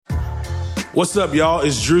What's up, y'all?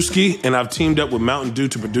 It's Drewski, and I've teamed up with Mountain Dew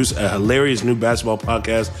to produce a hilarious new basketball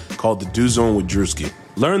podcast called The Dew Zone with Drewski.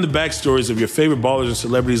 Learn the backstories of your favorite ballers and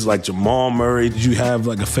celebrities like Jamal Murray. Did you have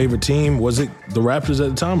like a favorite team? Was it the Raptors at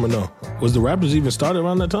the time or no? Was the Raptors even started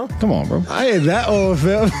around that time? Come on, bro. I ain't that old,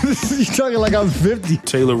 fam. You talking like I'm 50.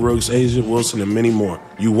 Taylor Rooks, Asia Wilson, and many more.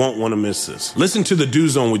 You won't want to miss this. Listen to The Dew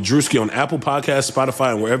Zone with Drewski on Apple Podcasts,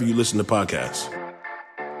 Spotify, and wherever you listen to podcasts.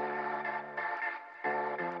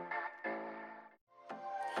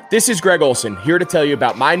 This is Greg Olson, here to tell you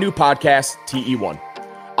about my new podcast, TE1.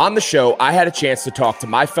 On the show, I had a chance to talk to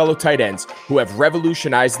my fellow tight ends who have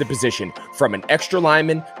revolutionized the position from an extra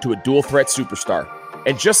lineman to a dual-threat superstar.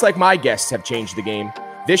 And just like my guests have changed the game,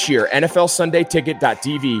 this year,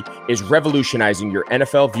 NFLSundayTicket.tv is revolutionizing your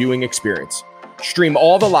NFL viewing experience. Stream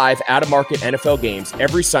all the live, out-of-market NFL games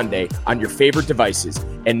every Sunday on your favorite devices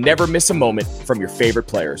and never miss a moment from your favorite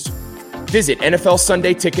players. Visit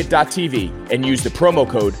NFLSundayTicket.tv and use the promo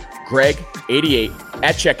code GREG88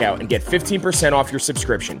 at checkout and get 15% off your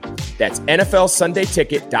subscription. That's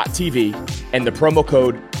NFLSundayTicket.tv and the promo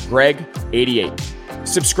code GREG88.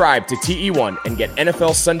 Subscribe to TE1 and get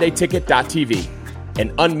NFLSundayTicket.tv,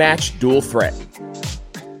 an unmatched dual threat.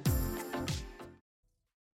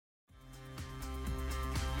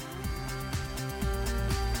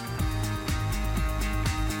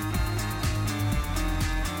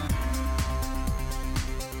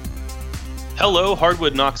 Hello,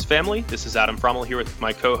 Hardwood Knocks family. This is Adam Frommel here with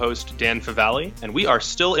my co-host Dan Favalli, and we are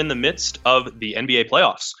still in the midst of the NBA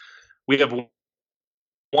playoffs. We have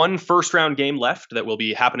one first-round game left that will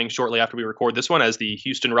be happening shortly after we record this one as the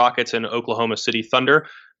Houston Rockets and Oklahoma City Thunder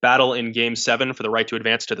battle in Game 7 for the right to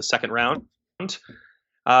advance to the second round.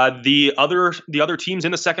 The other teams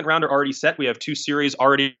in the second round are already set. We have two series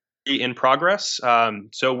already in progress.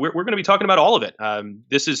 So we're going to be talking about all of it.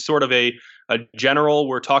 This is sort of a general,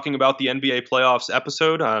 we're talking about the NBA playoffs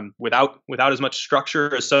episode without as much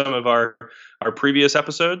structure as some of our previous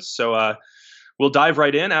episodes. So we'll dive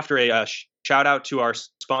right in after a shout out to our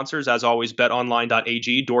sponsors, as always,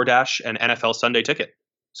 betonline.ag, DoorDash, and NFL Sunday Ticket.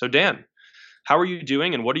 So Dan, how are you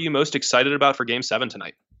doing and what are you most excited about for Game 7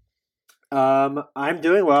 tonight? I'm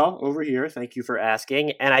doing well over here. Thank you for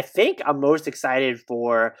asking. And I think I'm most excited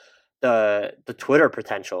for the Twitter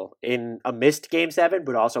potential in a missed Game 7,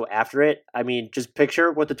 but also after it. I mean, just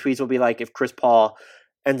picture what the tweets will be like if Chris Paul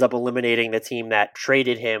ends up eliminating the team that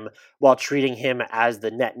traded him while treating him as the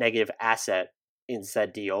net negative asset in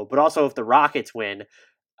said deal. But also if the Rockets win,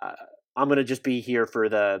 I'm going to just be here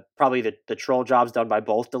for probably the troll jobs done by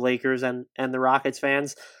both the Lakers and the Rockets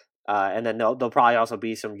fans. And then there'll probably also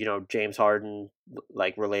be some, James Harden,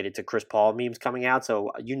 like related to Chris Paul memes coming out.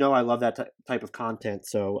 So, I love that type of content.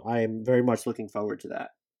 So I am very much looking forward to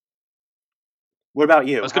that. What about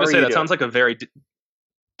you? I was going to say that sounds like that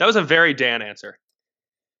was a very Dan answer.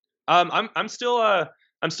 I'm still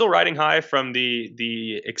riding high from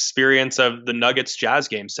the experience of the Nuggets Jazz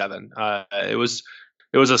Game 7. It was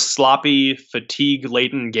a sloppy,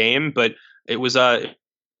 fatigue-laden game, but it was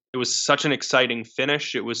such an exciting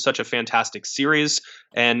finish. It was such a fantastic series.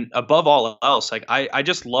 And above all else, I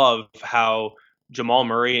just love how Jamal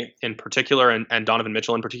Murray in particular and Donovan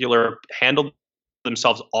Mitchell in particular handled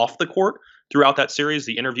themselves off the court throughout that series.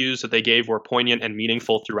 The interviews that they gave were poignant and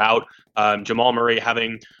meaningful throughout. Jamal Murray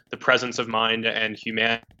having the presence of mind and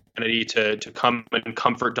humanity to come and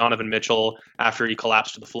comfort Donovan Mitchell after he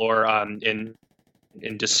collapsed to the floor in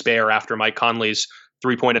despair after Mike Conley's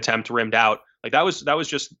three-point attempt rimmed out. Like that was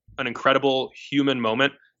just an incredible human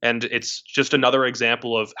moment, and it's just another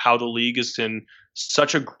example of how the league is in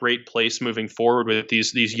such a great place moving forward with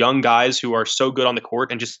these young guys who are so good on the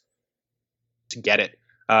court and just to get it.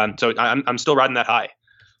 So I'm still riding that high.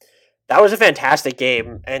 That was a fantastic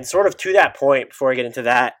game, and sort of to that point, before I get into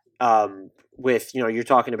that, with you're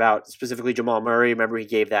talking about specifically Jamal Murray. Remember he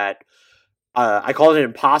gave that. I called it an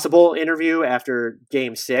impossible interview after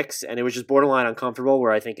Game 6, and it was just borderline uncomfortable.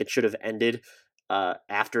 Where I think it should have ended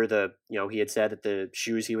after he had said that the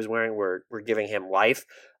shoes he was wearing were giving him life.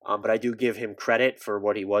 But I do give him credit for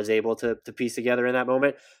what he was able to piece together in that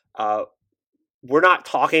moment. We're not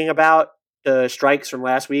talking about the strikes from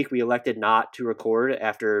last week. We elected not to record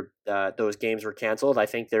after those games were canceled. I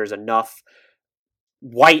think there's enough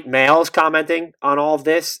white males commenting on all of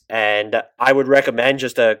this, and I would recommend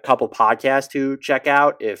just a couple podcasts to check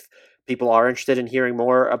out if people are interested in hearing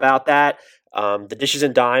more about that. The Dishes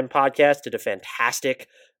and Dime podcast did a fantastic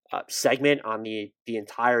segment on the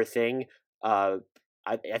entire thing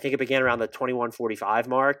I think it began around the 21:45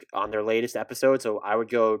 mark on their latest episode. So I would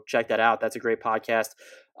go check that out. That's a great podcast.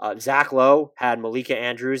 Zach Lowe had Malika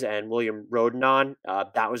Andrews and William Roden on.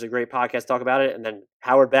 That was a great podcast to talk about it. And then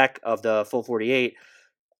Howard Beck of the Full 48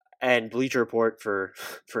 and Bleacher Report for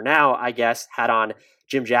now, I guess, had on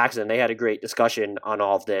Jim Jackson. They had a great discussion on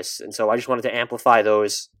all of this. And so I just wanted to amplify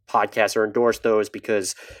those podcasts or endorse those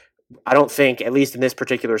because I don't think, at least in this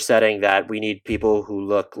particular setting, that we need people who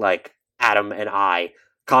look like Adam and I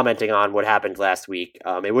commenting on what happened last week.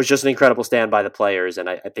 It was just an incredible stand by the players, and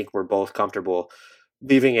I think we're both comfortable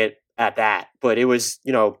leaving it at that. But it was,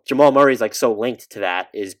 Jamal Murray's like so linked to that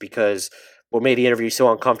is because what made the interview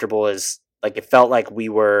so uncomfortable is like it felt like we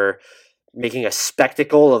were making a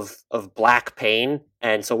spectacle of black pain.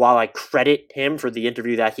 And so while I credit him for the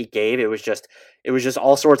interview that he gave, it was just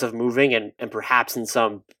all sorts of moving and perhaps in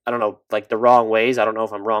some, I don't know, like the wrong ways. I don't know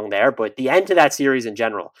if I'm wrong there, but the end to that series in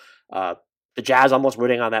general, the Jazz almost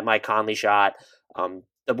winning on that Mike Conley shot.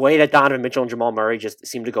 The way that Donovan Mitchell and Jamal Murray just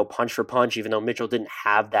seemed to go punch for punch, even though Mitchell didn't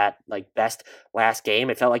have that like best last game,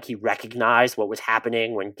 it felt like he recognized what was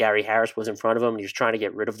happening when Gary Harris was in front of him and he was trying to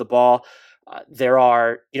get rid of the ball. I'm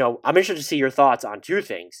interested to see your thoughts on two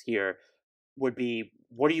things here. Would be,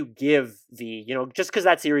 what do you give the, just because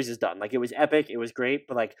that series is done, like it was epic, it was great,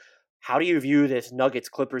 but like, how do you view this Nuggets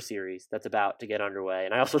Clippers series that's about to get underway?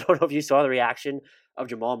 And I also don't know if you saw the reaction of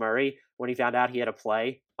Jamal Murray when he found out he had to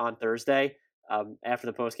play on Thursday after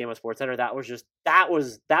the post game on SportsCenter. That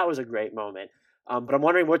was a great moment. But I'm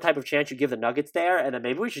wondering what type of chance you give the Nuggets there, and then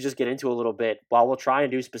maybe we should just get into a little bit while we'll try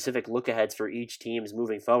and do specific look aheads for each team's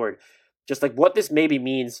moving forward. Just like what this maybe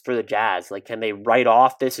means for the Jazz. Like, can they write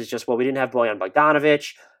off this as just, well, we didn't have Bojan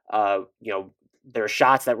Bogdanovic. There are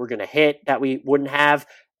shots that we're going to hit that we wouldn't have.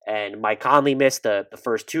 And Mike Conley missed the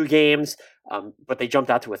first two games, but they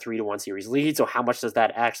jumped out to a 3-1 series lead. So how much does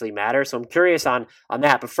that actually matter? So I'm curious on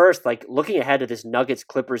that. But first, like looking ahead to this Nuggets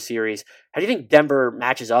Clippers series, how do you think Denver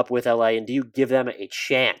matches up with LA? And do you give them a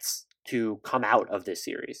chance to come out of this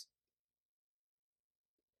series?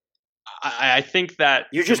 I think that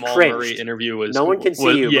you just Jamal cringed. Murray interview was no one can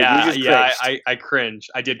see you. Yeah, but you just cringed. I cringe.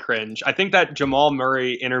 I did cringe. I think that Jamal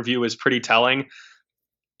Murray interview was pretty telling.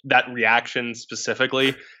 That reaction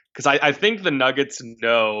specifically, because I think the Nuggets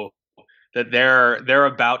know that they're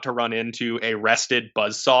about to run into a rested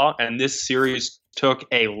buzzsaw, and this series took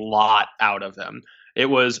a lot out of them. It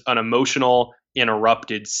was an emotional,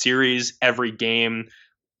 interrupted series. Every game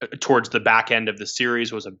towards the back end of the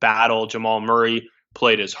series was a battle. Jamal Murray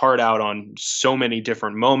played his heart out on so many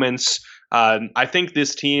different moments. I think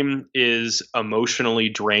this team is emotionally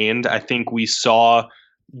drained. I think we saw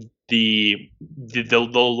the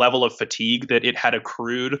level of fatigue that it had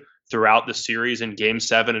accrued throughout the series in Game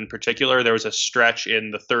 7 in particular. There was a stretch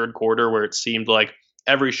in the third quarter where it seemed like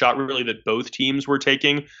every shot really that both teams were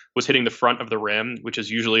taking was hitting the front of the rim, which is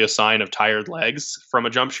usually a sign of tired legs from a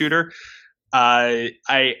jump shooter. I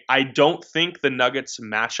don't think the Nuggets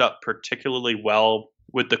match up particularly well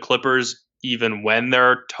with the Clippers, even when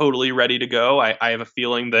they're totally ready to go. I have a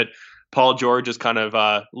feeling that Paul George is kind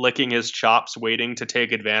of licking his chops, waiting to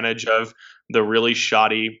take advantage of the really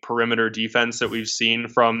shoddy perimeter defense that we've seen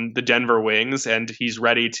from the Denver Wings, and he's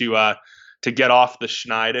ready to get off the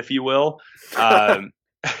schneid, if you will.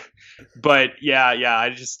 But I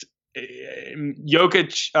just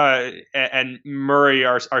Jokic and Murray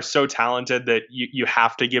are so talented that you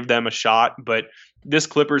have to give them a shot. But this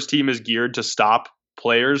Clippers team is geared to stop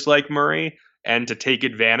players like Murray and to take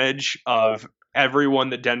advantage of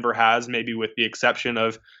everyone that Denver has, maybe with the exception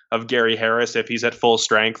of Gary Harris if he's at full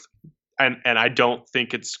strength. And I don't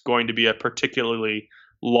think it's going to be a particularly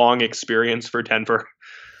long experience for Denver.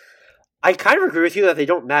 I kind of agree with you that they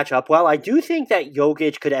don't match up well. I do think that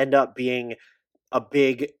Jokic could end up being a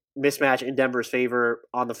big mismatch in Denver's favor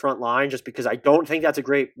on the front line, just because I don't think that's a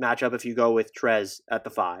great matchup if you go with Trez at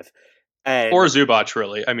the 5. Or Zubac,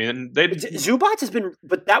 really. I mean, Zubac has been,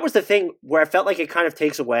 but that was the thing where I felt like it kind of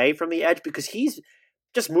takes away from the edge because he's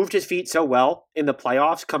just moved his feet so well in the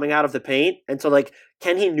playoffs coming out of the paint. And so, like,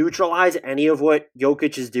 can he neutralize any of what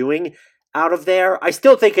Jokic is doing out of there? I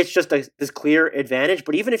still think it's just this clear advantage.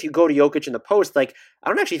 But even if you go to Jokic in the post, like, I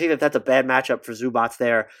don't actually think that that's a bad matchup for Zubac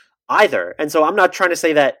there either. And so I'm not trying to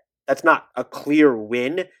say that that's not a clear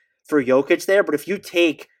win for Jokic there. But if you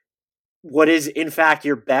take what is in fact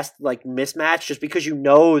your best like mismatch, just because you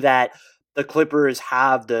know that the Clippers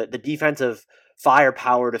have the defensive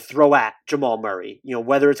firepower to throw at Jamal Murray,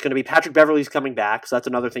 whether it's going to be Patrick Beverley's coming back, so that's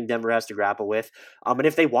another thing Denver has to grapple with. And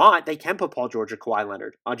if they want, they can put Paul George or Kawhi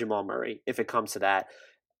Leonard on Jamal Murray if it comes to that.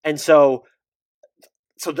 And so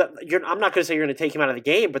I'm not going to say you're going to take him out of the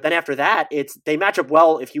game, but then after that, they match up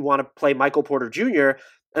well if you want to play Michael Porter Jr.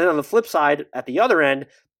 And then on the flip side, at the other end,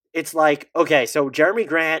 it's like, okay, so Jeremy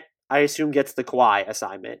Grant, I assume, gets the Kawhi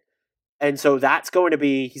assignment. And so he's going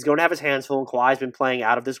to have his hands full, and Kawhi's been playing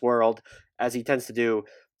out of this world, as he tends to do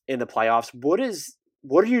in the playoffs.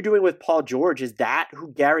 What are you doing with Paul George? Is that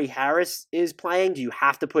who Gary Harris is playing? Do you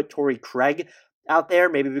have to put Torrey Craig out there,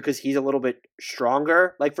 maybe because he's a little bit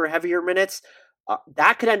stronger, like for heavier minutes?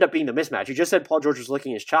 That could end up being the mismatch. You just said Paul George was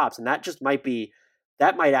licking his chops, and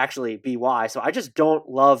that might actually be why. So I just don't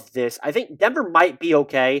love this. I think Denver might be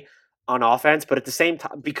okay on offense, but at the same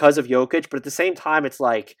time, because of Jokic, but at the same time, it's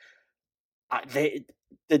like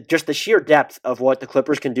just the sheer depth of what the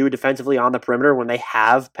Clippers can do defensively on the perimeter when they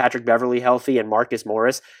have Patrick Beverley healthy and Marcus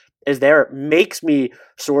Morris is there, makes me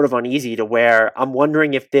sort of uneasy to where I'm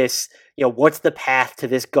wondering if this, what's the path to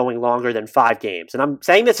this going longer than 5 games? And I'm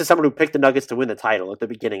saying this as someone who picked the Nuggets to win the title at the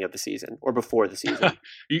beginning of the season or before the season.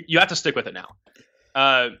 You have to stick with it now.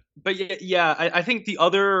 But yeah, I think the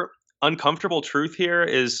other uncomfortable truth here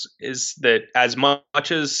is that as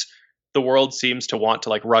much as the world seems to want to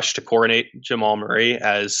like rush to coronate Jamal Murray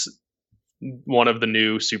as one of the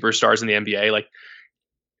new superstars in the NBA, like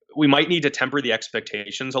we might need to temper the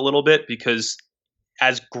expectations a little bit, because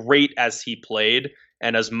as great as he played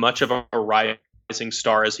and as much of a rising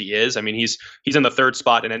star as he is, I mean, he's in the 3rd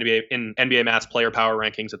spot in NBA Mass Player Power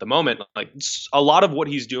rankings at the moment. Like a lot of what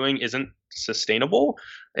he's doing isn't sustainable,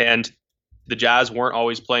 and the Jazz weren't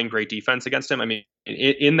always playing great defense against him. I mean,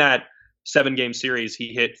 in that 7-game series,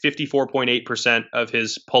 he hit 54.8% of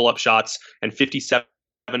his pull-up shots and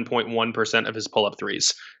 57.1% of his pull-up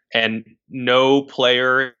threes. And no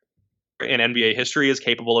player in NBA history is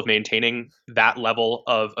capable of maintaining that level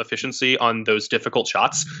of efficiency on those difficult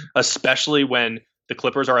shots, especially when the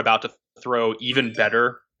Clippers are about to throw even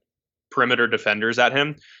better perimeter defenders at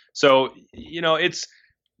him. So,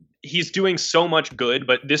 he's doing so much good,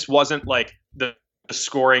 but this wasn't like the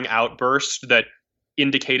scoring outburst that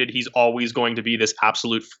indicated he's always going to be this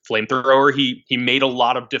absolute flamethrower. He made a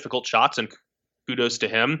lot of difficult shots, and kudos to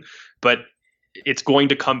him, but it's going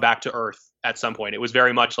to come back to earth at some point. It was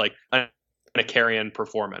very much like an Akarian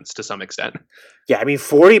performance to some extent. Yeah, I mean,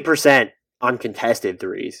 40% uncontested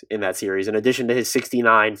threes in that series, in addition to his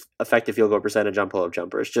 69 effective field goal percentage on pull-up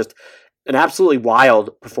jumpers. Just an absolutely wild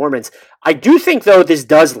performance. I do think, though, this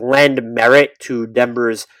does lend merit to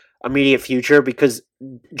Denver's immediate future, because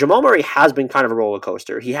Jamal Murray has been kind of a roller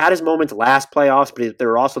coaster. He had his moments last playoffs, but there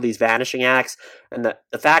were also these vanishing acts, and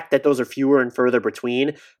the fact that those are fewer and further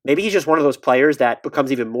between, maybe he's just one of those players that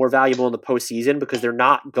becomes even more valuable in the postseason, because they're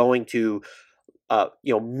not going to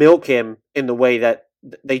milk him in the way that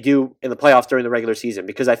they do in the playoffs during the regular season.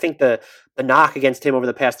 Because I think the knock against him over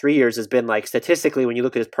the past 3 years has been, like, statistically, when you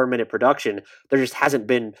look at his per minute production, there just hasn't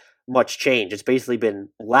been much change. It's basically been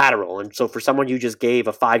lateral. And so for someone you just gave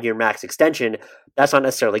a 5-year max extension, that's not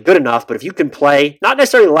necessarily good enough. But if you can play, not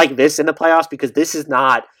necessarily like this in the playoffs, because this is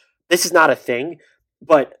not a thing,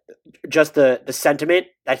 but just the sentiment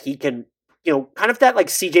that he can, kind of that like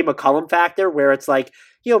CJ McCollum factor, where it's like,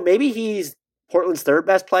 maybe he's Portland's 3rd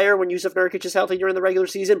best player when Yusuf Nurkic is healthy during the regular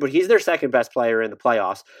season, but he's their 2nd best player in the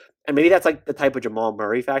playoffs. And maybe that's like the type of Jamal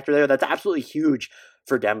Murray factor there. That's absolutely huge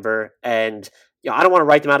for Denver. And I don't want to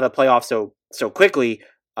write them out of the playoffs so quickly,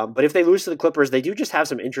 but if they lose to the Clippers, they do just have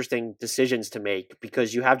some interesting decisions to make,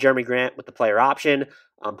 because you have Jeremy Grant with the player option.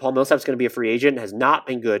 Paul Millsap's going to be a free agent, has not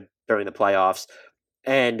been good during the playoffs,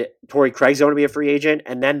 and Torrey Craig's going to be a free agent.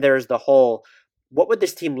 And then there's the whole, what would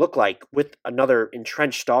this team look like with another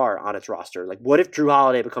entrenched star on its roster? Like, what if Drew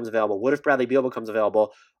Holiday becomes available? What if Bradley Beal becomes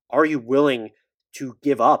available? Are you willing to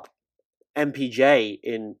give up MPJ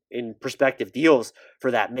in prospective deals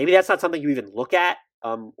for that? Maybe that's not something you even look at,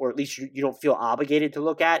 or at least you don't feel obligated to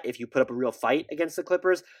look at if you put up a real fight against the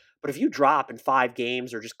Clippers. But if you drop in 5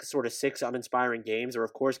 games, or just sort of 6 uninspiring games, or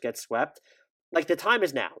of course get swept, like, the time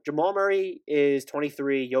is now. Jamal Murray is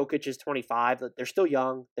 23, Jokic is 25. They're still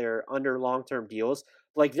young. They're under long-term deals.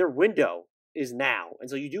 Like, their window is now. And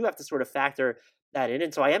so you do have to sort of factor that in.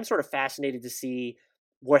 And so I am sort of fascinated to see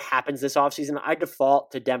what happens this offseason. I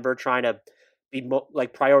default to Denver trying to be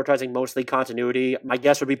prioritizing mostly continuity. My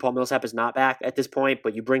guess would be Paul Millsap is not back at this point,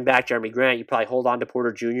 but you bring back Jeremy Grant, you probably hold on to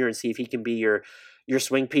Porter Jr. and see if he can be your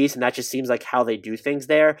swing piece, and that just seems like how they do things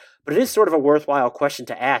there. But it is sort of a worthwhile question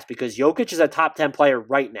to ask, because Jokic is a top 10 player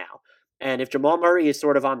right now. And if Jamal Murray is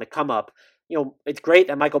sort of on the come up, it's great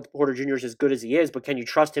that Michael Porter Jr. is as good as he is, but can you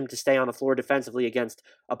trust him to stay on the floor defensively against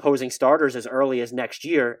opposing starters as early as next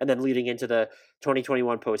year, and then leading into the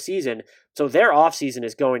 2021 postseason? So their offseason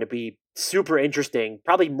is going to be super interesting,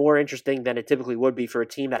 probably more interesting than it typically would be for a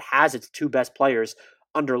team that has its 2 best players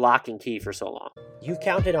under lock and key for so long. You've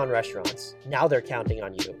counted on restaurants. Now they're counting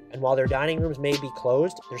on you. And while their dining rooms may be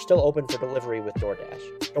closed, they're still open for delivery with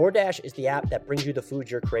DoorDash. DoorDash is the app that brings you the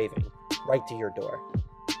food you're craving right to your door.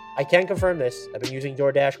 I can confirm this. I've been using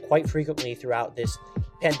DoorDash quite frequently throughout this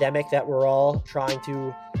pandemic that we're all trying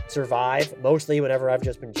to survive. Mostly whenever I've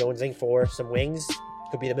just been jonesing for some wings.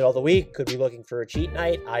 Could be the middle of the week. Could be looking for a cheat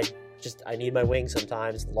night. I need my wings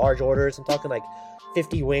sometimes. Large orders. I'm talking like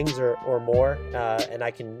 50 wings or more. And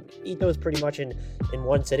I can eat those pretty much in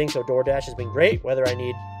one sitting. So DoorDash has been great. Whether I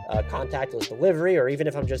need contactless delivery or even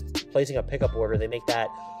if I'm just placing a pickup order, they make that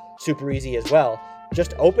super easy as well.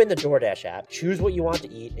 Just open the DoorDash app, choose what you want to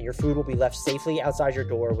eat, and your food will be left safely outside your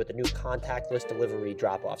door with the new contactless delivery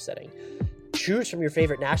drop-off setting. Choose from your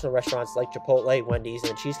favorite national restaurants like Chipotle, Wendy's,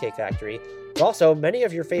 and the Cheesecake Factory. But also, many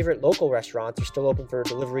of your favorite local restaurants are still open for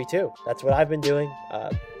delivery too. That's what I've been doing,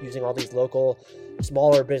 using all these local,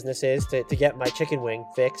 smaller businesses to get my chicken wing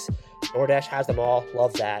fix. DoorDash has them all.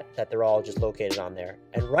 Love that they're all just located on there.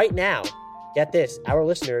 And right now, get this, our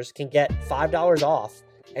listeners can get $5 off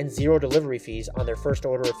and 0 delivery fees on their first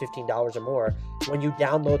order of $15 or more when you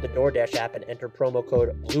download the DoorDash app and enter promo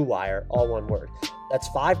code BLUEWIRE, all one word. That's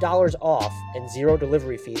 $5 off and 0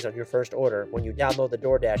 delivery fees on your first order when you download the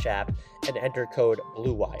DoorDash app and enter code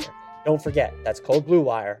BLUEWIRE. Don't forget, that's code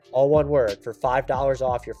BLUEWIRE, all one word, for $5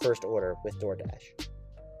 off your first order with DoorDash.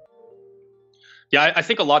 Yeah, I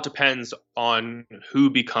think a lot depends on who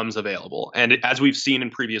becomes available. And as we've seen in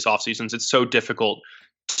previous off seasons, it's so difficult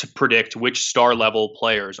to predict which star level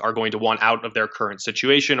players are going to want out of their current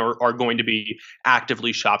situation or are going to be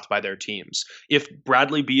actively shopped by their teams. If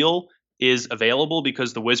Bradley Beal is available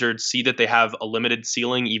because the Wizards see that they have a limited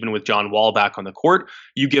ceiling, even with John Wall back on the court,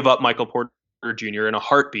 you give up Michael Porter Jr. in a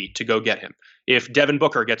heartbeat to go get him. If Devin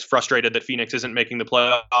Booker gets frustrated that Phoenix isn't making the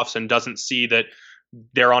playoffs and doesn't see that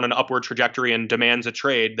they're on an upward trajectory and demands a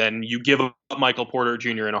trade, then you give up Michael Porter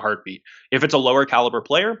Jr. in a heartbeat. If it's a lower caliber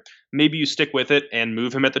player, maybe you stick with it and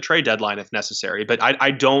move him at the trade deadline if necessary. But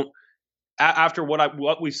I don't, after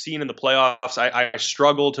what we've seen in the playoffs, I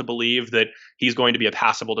struggle to believe that he's going to be a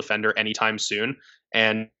passable defender anytime soon.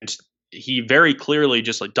 And he very clearly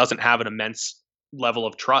just doesn't have an immense level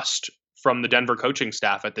of trust from the Denver coaching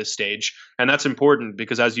staff at this stage. And that's important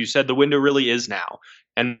because, as you said, the window really is now.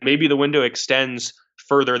 And maybe the window extends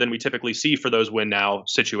further than we typically see for those win now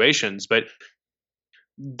situations. But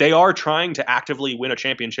they are trying to actively win a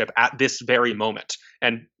championship at this very moment.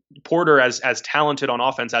 And Porter, as talented on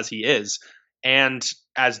offense as he is, and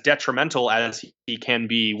as detrimental as he can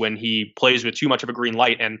be when he plays with too much of a green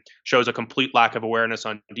light and shows a complete lack of awareness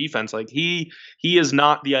on defense, he is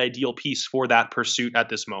not the ideal piece for that pursuit at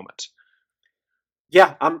this moment.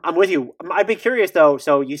 Yeah, I'm with you. I'd be curious though.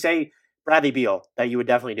 So you say Bradley Beal, that you would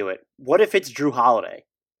definitely do it. What if it's Drew Holiday?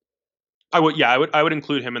 I would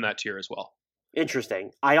include him in that tier as well.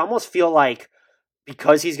 Interesting. I almost feel like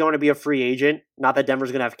because he's going to be a free agent, not that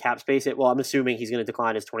Denver's going to have cap space. I'm assuming he's going to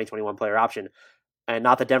decline his 2021 player option, and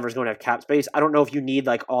not that Denver's going to have cap space. I don't know if you need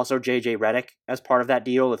also JJ Redick as part of that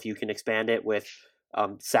deal, if you can expand it with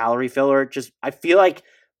salary filler. I feel like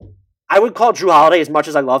I would call Drew Holiday, as much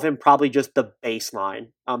as I love him, probably just the baseline,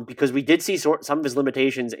 because we did see some of his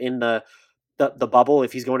limitations in the bubble.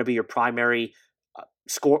 If he's going to be your primary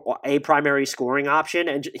primary scoring option,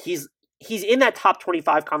 and he's in that top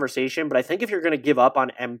 25 conversation. But I think if you're going to give up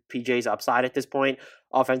on MPJ's upside at this point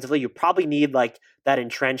offensively, you probably need that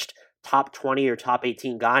entrenched top 20 or top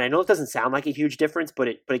 18 guy. And I know it doesn't sound like a huge difference, but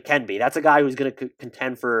it can be. That's a guy who's going to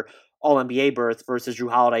contend for all NBA berth versus Drew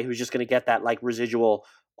Holiday, who's just going to get that residual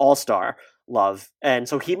all-star love. And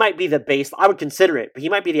so he might be the base. I would consider it, but he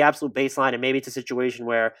might be the absolute baseline. And maybe it's a situation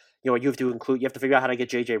where, you have to figure out how to get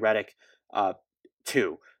JJ Redick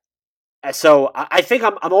too. So I think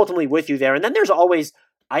I'm ultimately with you there. And then there's always,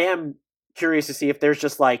 I am curious to see if there's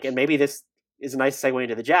just and maybe this is a nice segue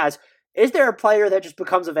into the Jazz. Is there a player that just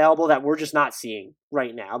becomes available that we're just not seeing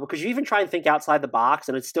right now? Because you even try and think outside the box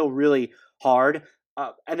and it's still really hard.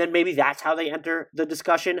 And then maybe that's how they enter the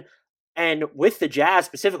discussion. And with the Jazz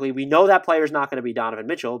specifically, we know that player is not going to be Donovan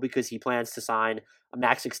Mitchell because he plans to sign a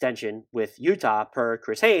max extension with Utah per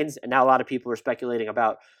Chris Haynes. And now a lot of people are speculating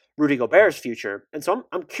about Rudy Gobert's future. And so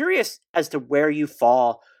I'm curious as to where you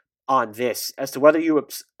fall on this, as to whether you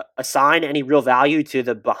assign any real value to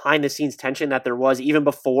the behind the scenes tension that there was even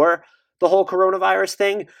before the whole coronavirus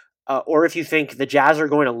thing, or if you think the Jazz are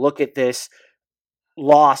going to look at this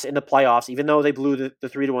loss in the playoffs, even though they blew the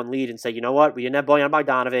 3-1 lead, and say, you know what, we didn't have Bojan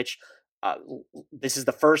Bogdanovic. This is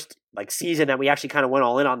the first season that we actually kind of went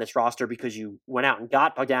all in on this roster because you went out and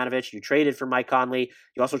got Bogdanovich, you traded for Mike Conley,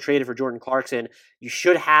 you also traded for Jordan Clarkson. You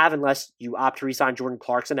should have, unless you opt to re-sign Jordan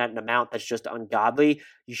Clarkson at an amount that's just ungodly,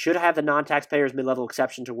 you should have the non-taxpayers mid-level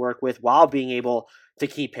exception to work with while being able to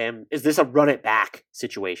keep him. Is this a run it back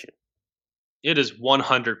situation? It is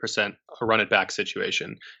 100% a run it back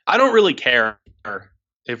situation. I don't really care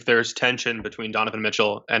if there's tension between Donovan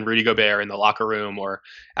Mitchell and Rudy Gobert in the locker room or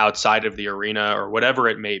outside of the arena or whatever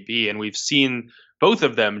it may be. And we've seen both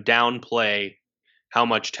of them downplay how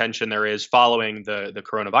much tension there is following the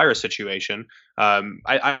coronavirus situation.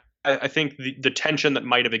 I think the tension that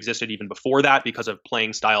might have existed even before that because of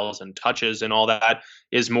playing styles and touches and all that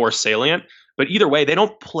is more salient. But either way, they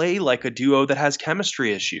don't play like a duo that has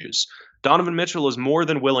chemistry issues. Donovan Mitchell is more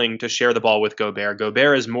than willing to share the ball with Gobert.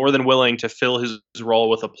 Gobert is more than willing to fill his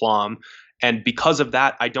role with aplomb. And because of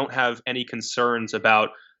that, I don't have any concerns about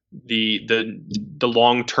the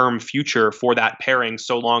long-term future for that pairing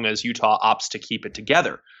so long as Utah opts to keep it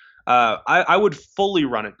together. I would fully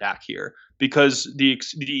run it back here because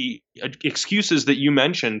the excuses that you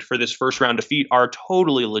mentioned for this first-round defeat are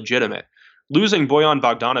totally legitimate. Losing Bojan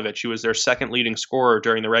Bogdanovic, who was their second leading scorer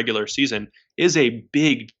during the regular season, is a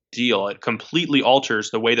big deal. It completely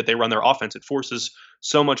alters the way that they run their offense. It forces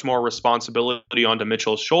so much more responsibility onto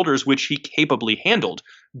Mitchell's shoulders, which he capably handled.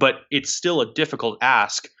 But it's still a difficult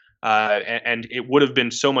ask, and it would have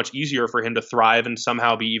been so much easier for him to thrive and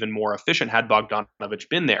somehow be even more efficient had Bogdanovic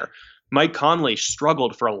been there. Mike Conley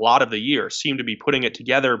struggled for a lot of the year, seemed to be putting it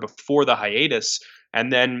together before the hiatus,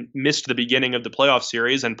 and then missed the beginning of the playoff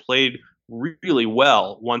series and played really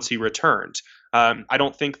well once he returned. I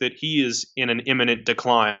don't think that he is in an imminent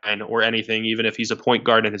decline or anything, even if he's a point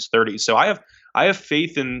guard in his 30s. So I have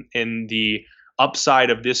faith in the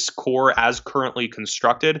upside of this core as currently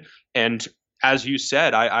constructed. And as you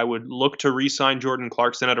said, I would look to re-sign Jordan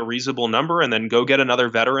Clarkson at a reasonable number and then go get another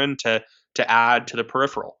veteran to add to the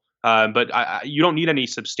peripheral. But you don't need any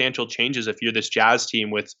substantial changes if you're this Jazz team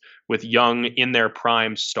with young, in their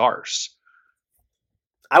prime stars.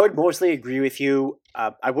 I would mostly agree with you.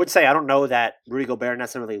 I would say I don't know that Rudy Gobert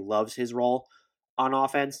necessarily loves his role on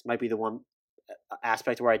offense. Might be the one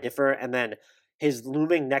aspect where I differ. And then his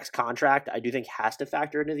looming next contract, I do think has to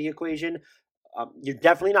factor into the equation. You're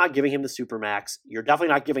definitely not giving him the supermax. You're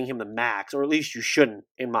definitely not giving him the max, or at least you shouldn't,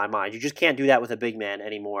 in my mind. You just can't do that with a big man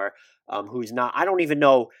anymore. Who's not? I don't even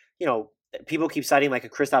know. People keep citing like a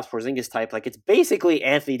Kristaps Porzingis type. Like it's basically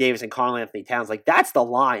Anthony Davis and Karl Anthony Towns. Like that's the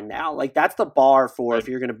line now. Like that's the bar for if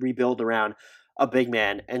you're going to rebuild around a big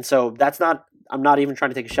man. And so I'm not even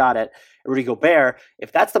trying to take a shot at Rudy Gobert.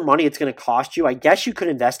 If that's the money it's going to cost you, I guess you could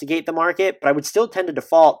investigate the market, but I would still tend to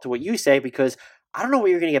default to what you say because I don't know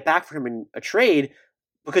what you're going to get back from him in a trade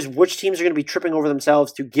because which teams are going to be tripping over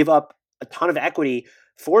themselves to give up a ton of equity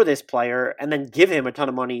for this player and then give him a ton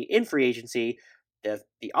of money in free agency.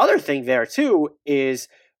 The other thing there, too, is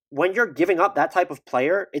when you're giving up that type of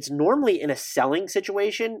player, it's normally in a selling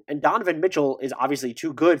situation, and Donovan Mitchell is obviously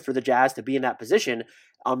too good for the Jazz to be in that position.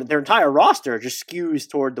 Their entire roster just skews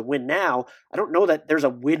toward the win now. I don't know that there's a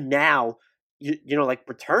win now,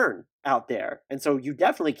 return out there. And so you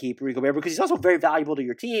definitely keep Rudy Gobert because he's also very valuable to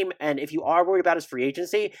your team, and if you are worried about his free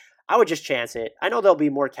agency, I would just chance it. I know there'll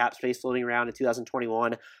be more cap space floating around in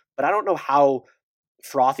 2021, but I don't know how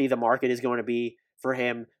frothy the market is going to be for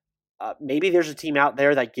him. Maybe there's a team out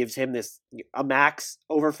there that gives him a max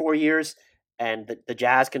over 4 years, and the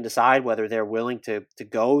Jazz can decide whether they're willing to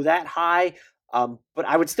go that high. But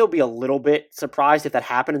I would still be a little bit surprised if that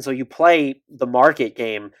happened. And so you play the market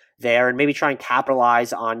game there and maybe try and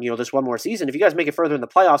capitalize on, this one more season. If you guys make it further in the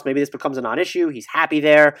playoffs, maybe this becomes a non-issue. He's happy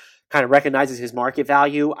there, kind of recognizes his market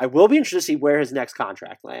value. I will be interested to see where his next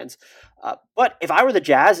contract lands. But if I were the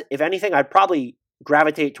Jazz, if anything, I'd probably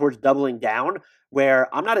gravitate towards doubling down,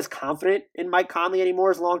 where I'm not as confident in Mike Conley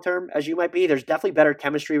anymore as long-term as you might be. There's definitely better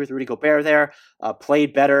chemistry with Rudy Gobert there,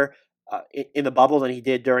 played better in the bubble than he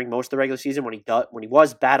did during most of the regular season when he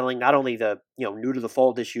was battling not only the new to the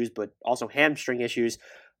fold issues, but also hamstring issues.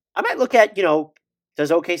 I might look at,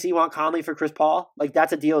 does OKC want Conley for Chris Paul? Like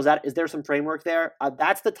that's a deal. Is there some framework there?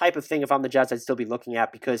 That's the type of thing if I'm the Jazz I'd still be looking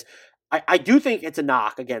at because I do think it's a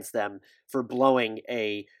knock against them for blowing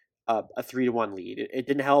a 3-1 lead. It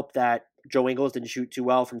didn't help that Joe Ingles didn't shoot too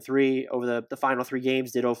well from three over the final 3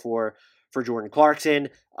 games. Ditto for Jordan Clarkson.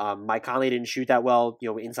 Mike Conley didn't shoot that well,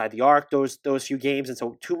 inside the arc those few games. And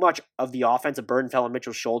so too much of the offensive burden fell on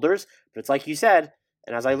Mitchell's shoulders. But it's like you said,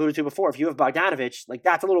 and as I alluded to before, if you have Bogdanovich, like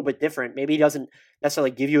that's a little bit different. Maybe he doesn't necessarily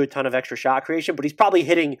give you a ton of extra shot creation, but he's probably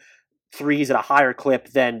hitting threes at a higher clip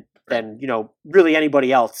than than really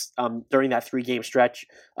anybody else during that 3-game stretch,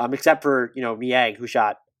 except for Niang, who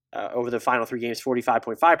shot over the final 3 games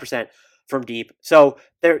 45.5% from deep. So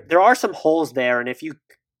there are some holes there, and if you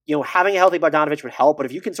having a healthy Bogdanovic would help, but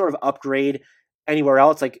if you can sort of upgrade anywhere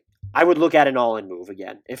else, like I would look at an all-in move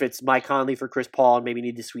again. If it's Mike Conley for Chris Paul and maybe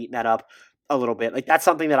need to sweeten that up a little bit, like that's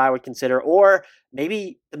something that I would consider. Or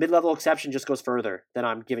maybe the mid-level exception just goes further than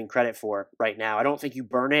I'm giving credit for right now. I don't think you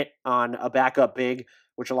burn it on a backup big,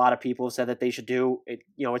 which a lot of people have said that they should do.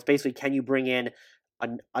 It's basically, can you bring in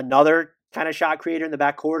another kind of shot creator in the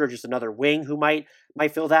backcourt, or just another wing who might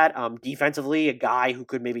fill that? Defensively, a guy who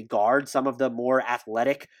could maybe guard some of the more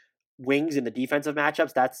athletic wings in the defensive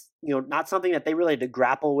matchups. That's not something that they really had to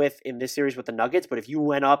grapple with in this series with the Nuggets. But if you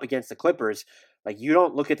went up against the Clippers, like, you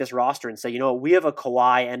don't look at this roster and say, we have a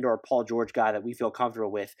Kawhi and or Paul George guy that we feel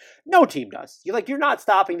comfortable with. No team does. You're not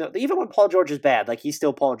stopping even when Paul George is bad, like he's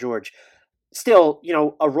still Paul George. Still,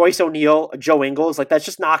 a Royce O'Neal, a Joe Ingles, like that's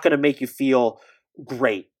just not going to make you feel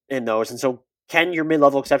great in those. And so can your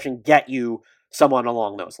mid-level exception get you someone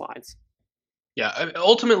along those lines? Yeah,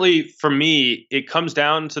 ultimately for me, it comes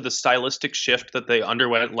down to the stylistic shift that they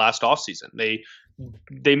underwent last offseason.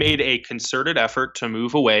 They made a concerted effort to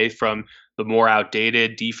move away from the more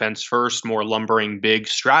outdated defense first, more lumbering big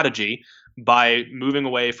strategy by moving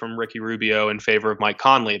away from Ricky Rubio in favor of Mike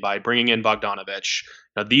Conley, by bringing in Bogdanovic.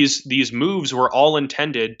 Now, these moves were all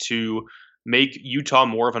intended to make Utah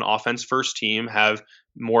more of an offense first team, have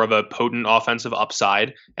more of a potent offensive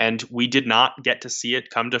upside, and we did not get to see it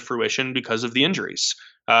come to fruition because of the injuries.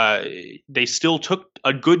 They still took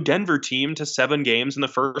a good Denver team to 7 games in the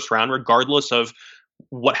first round, regardless of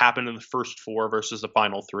what happened in the first 4 versus the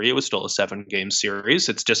final 3. It was still a 7-game series.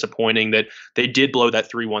 It's disappointing that they did blow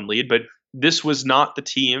that 3-1 lead, but this was not the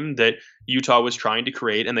team that Utah was trying to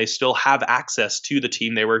create, and they still have access to the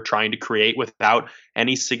team they were trying to create without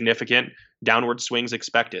any significant downward swings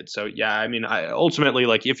expected. So yeah, I mean, ultimately,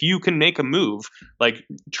 like, if you can make a move like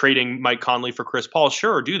trading Mike Conley for Chris Paul,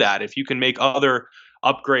 sure, do that. If you can make other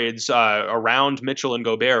upgrades around Mitchell and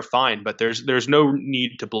Gobert, fine, but there's no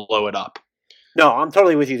need to blow it up. No, I'm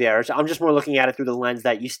totally with you there. I'm just more looking at it through the lens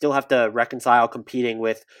that you still have to reconcile competing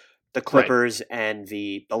with the Clippers and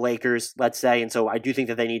the Lakers, let's say. And so I do think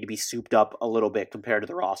that they need to be souped up a little bit compared to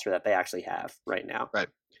the roster that they actually have right now. Right.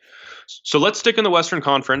 So let's stick in the Western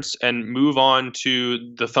Conference and move on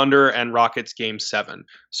to the Thunder and Rockets Game 7.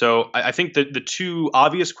 So I think that the two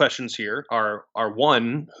obvious questions here are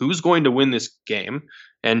one, who's going to win this game?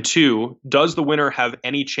 And 2, does the winner have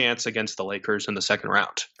any chance against the Lakers in the second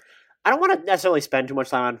round? I don't want to necessarily spend too much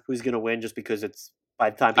time on who's going to win, just because it's by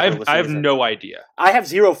the time I have no idea. I have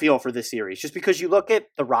zero feel for this series, just because you look at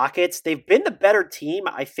the Rockets, they've been the better team,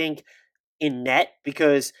 I think, in net,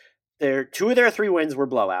 because 2 of their 3 wins were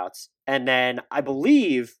blowouts. And then I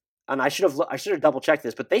believe, and I should have double checked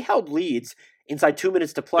this, but they held leads inside 2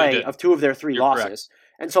 minutes to play of 2 of their 3 losses. Correct.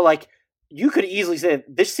 And so, like, you could easily say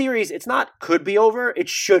this series, it's not could be over, it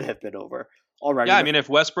should have been over already. Yeah, I mean, if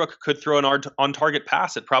Westbrook could throw an on-target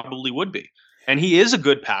pass, it probably would be. And he is a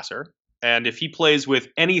good passer. And if he plays with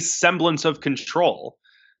any semblance of control,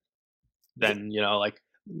 then,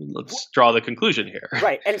 let's draw the conclusion here.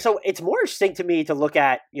 Right. And so it's more interesting to me to look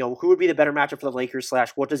at, who would be the better matchup for the Lakers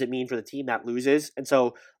 / what does it mean for the team that loses? And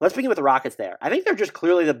so let's begin with the Rockets there. I think they're just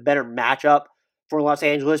clearly the better matchup for Los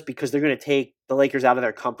Angeles, because they're going to take the Lakers out of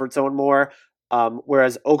their comfort zone more.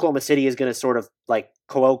 Whereas Oklahoma City is going to sort of like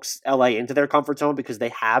coax LA into their comfort zone because they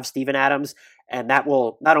have Steven Adams, and that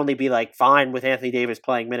will not only be like fine with Anthony Davis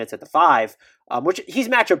playing minutes at the 5, which he's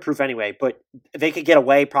matchup proof anyway, but they could get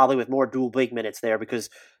away probably with more dual big minutes there, because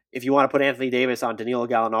if you want to put Anthony Davis on Danilo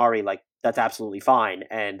Gallinari, like, that's absolutely fine.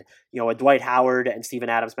 And, a Dwight Howard and Steven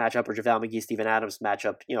Adams matchup, or JaVale McGee, Steven Adams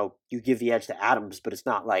matchup, you give the edge to Adams, but it's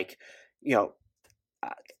not like,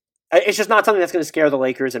 it's just not something that's going to scare the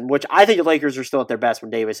Lakers, and which I think the Lakers are still at their best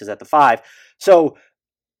when Davis is at the 5. So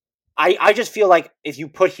I just feel like if you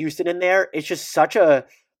put Houston in there, it's just such a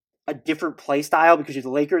different play style, because you have the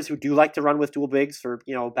Lakers who do like to run with dual bigs for,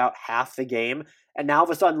 about half the game. And now all of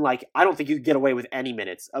a sudden, like, I don't think you can get away with any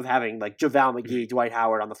minutes of having like JaVale McGee, Dwight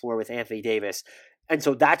Howard on the floor with Anthony Davis. And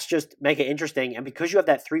so that's just make it interesting. And because you have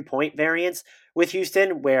that 3-point variance with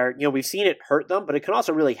Houston, where, we've seen it hurt them, but it can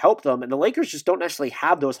also really help them. And the Lakers just don't necessarily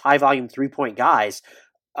have those high volume 3-point guys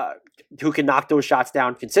who can knock those shots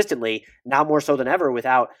down consistently, now more so than ever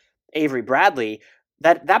without Avery Bradley.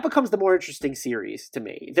 That becomes the more interesting series to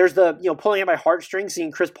me. There's the, pulling at my heartstrings,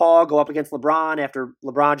 seeing Chris Paul go up against LeBron after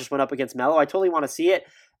LeBron just went up against Melo. I totally want to see it.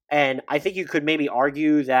 And I think you could maybe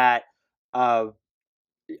argue that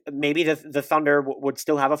maybe the Thunder would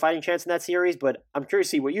still have a fighting chance in that series, but I'm curious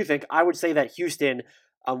to see what you think. I would say that Houston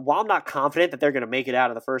While I'm not confident that they're going to make it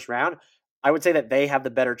out of the first round, I would say that they have the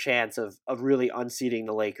better chance of really unseating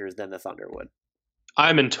the Lakers than the Thunder would.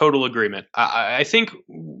 I'm in total agreement. I think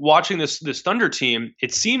watching this Thunder team,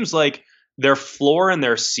 it seems like their floor and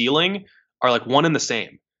their ceiling are like one and the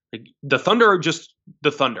same. Like the Thunder are just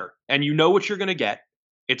the Thunder, and you know what you're going to get.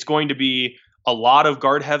 It's going to be a lot of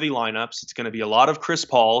guard-heavy lineups. It's going to be a lot of Chris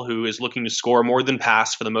Paul, who is looking to score more than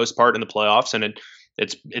pass for the most part in the playoffs, and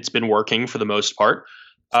it's been working for the most part,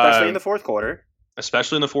 especially in the fourth quarter.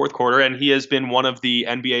 Especially in the fourth quarter, and he has been one of the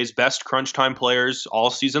NBA's best crunch time players all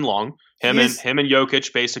season long. Him and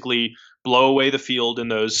Jokic basically blow away the field in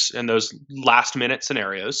those last minute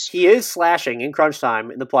scenarios. He is slashing in crunch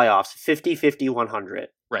time in the playoffs 50, 50, 100.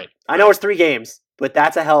 Right. I know it's 3 games, but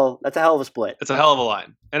that's a hell of a split. It's a hell of a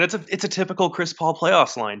line. And it's a typical Chris Paul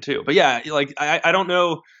playoffs line too. But yeah, like I don't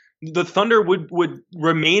know, the Thunder would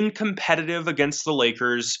remain competitive against the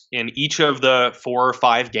Lakers in each of the 4 or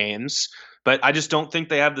 5 games. But I just don't think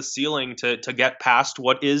they have the ceiling to get past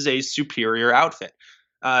what is a superior outfit.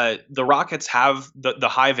 The Rockets have the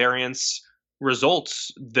high variance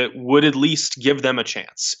results that would at least give them a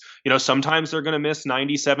chance. Sometimes they're going to miss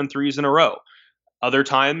 97 threes in a row. Other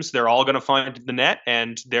times they're all going to find the net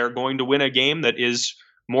and they're going to win a game that is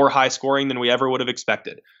more high scoring than we ever would have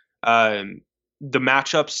expected. The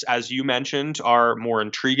matchups, as you mentioned, are more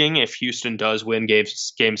intriguing if Houston does win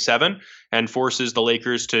game 7 and forces the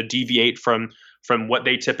Lakers to deviate from what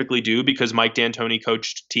they typically do, because Mike D'Antoni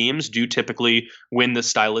coached teams do typically win the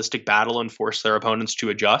stylistic battle and force their opponents to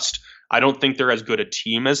adjust. I don't think they're as good a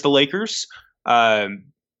team as the Lakers.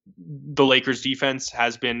 The Lakers defense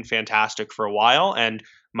has been fantastic for a while and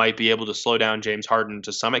might be able to slow down James Harden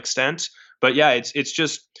to some extent. But yeah, it's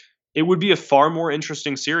just, it would be a far more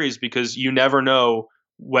interesting series because you never know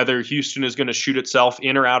whether Houston is going to shoot itself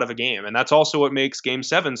in or out of a game. And that's also what makes game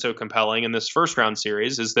 7 so compelling in this first round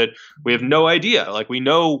series, is that we have no idea. Like, we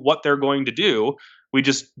know what they're going to do. We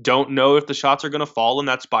just don't know if the shots are going to fall, and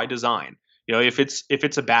that's by design. If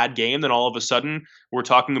it's a bad game, then all of a sudden we're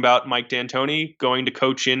talking about Mike D'Antoni going to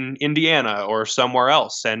coach in Indiana or somewhere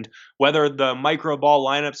else, and whether the micro ball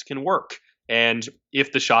lineups can work. And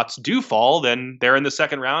if the shots do fall, then they're in the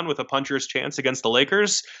second round with a puncher's chance against the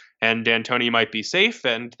Lakers, and D'Antoni might be safe,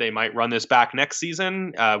 and they might run this back next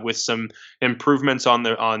season with some improvements on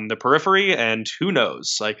the periphery. And who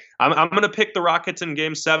knows? Like, I'm going to pick the Rockets in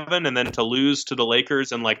Game 7, and then to lose to the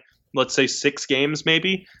Lakers in, like, let's say 6 games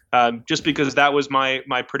maybe, just because that was my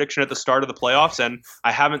prediction at the start of the playoffs, and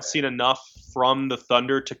I haven't seen enough from the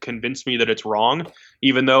Thunder to convince me that it's wrong,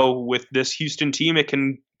 even though with this Houston team it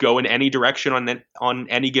can go in any direction on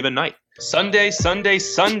any given night. Sundays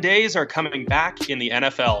are coming back in the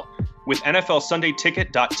NFL. With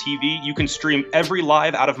NFLSundayTicket.tv, you can stream every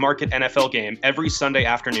live out-of-market NFL game every Sunday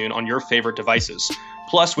afternoon on your favorite devices.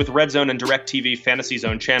 Plus, with Red Zone and DirecTV Fantasy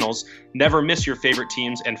Zone channels, never miss your favorite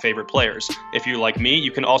teams and favorite players. If you're like me,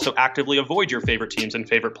 you can also actively avoid your favorite teams and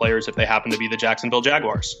favorite players if they happen to be the Jacksonville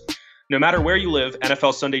Jaguars. No matter where you live,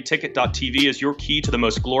 NFLSundayTicket.tv is your key to the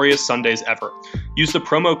most glorious Sundays ever. Use the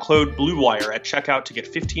promo code BLUEWIRE at checkout to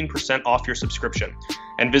get 15% off your subscription.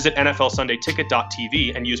 And visit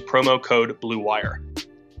NFLSundayTicket.tv and use promo code BLUEWIRE.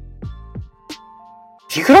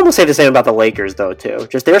 You could almost say the same about the Lakers, though, too.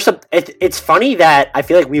 Just it's funny that I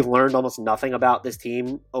feel like we've learned almost nothing about this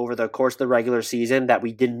team over the course of the regular season that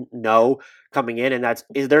we didn't know coming in, and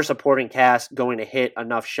is their supporting cast going to hit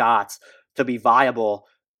enough shots to be viable,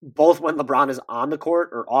 both when LeBron is on the court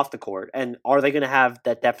or off the court? And are they going to have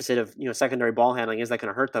that deficit of secondary ball handling? Is that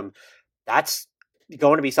going to hurt them? That's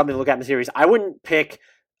going to be something to look at in the series. I wouldn't pick.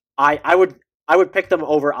 I would pick them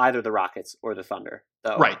over either the Rockets or the Thunder,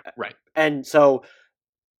 though. Right. And so,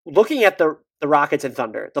 looking at the Rockets and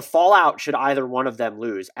Thunder, the fallout should either one of them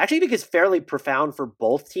lose. I actually think it's fairly profound for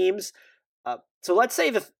both teams. So let's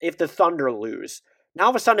say if the Thunder lose, now all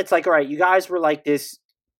of a sudden it's like, all right, you guys were like this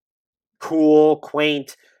cool,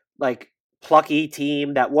 quaint, like plucky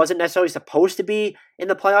team that wasn't necessarily supposed to be in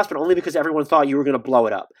the playoffs, but only because everyone thought you were going to blow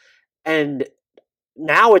it up. And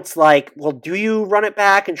now it's like, well, do you run it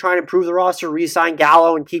back and try and improve the roster, re-sign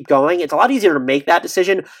Gallo and keep going? It's a lot easier to make that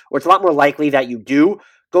decision, or it's a lot more likely that you do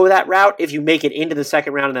go that route if you make it into the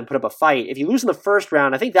second round and then put up a fight. If you lose in the first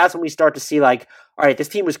round, I think that's when we start to see, like, all right, this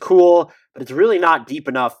team was cool, but it's really not deep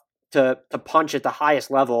enough to punch at the highest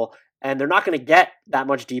level. And they're not going to get that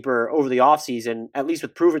much deeper over the offseason, at least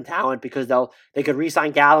with proven talent, because they could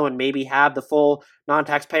re-sign Gallo and maybe have the full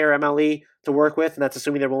non-taxpayer MLE to work with, and that's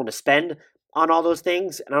assuming they're willing to spend on all those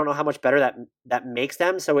things. And I don't know how much better that makes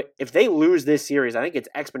them. So if they lose this series, I think it's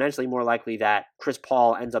exponentially more likely that Chris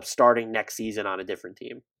Paul ends up starting next season on a different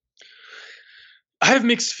team. I have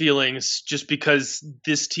mixed feelings just because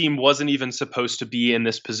this team wasn't even supposed to be in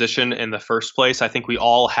this position in the first place. I think we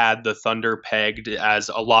all had the Thunder pegged as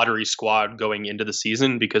a lottery squad going into the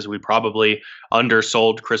season because we probably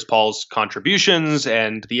undersold Chris Paul's contributions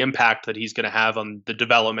and the impact that he's going to have on the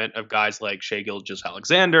development of guys like Shai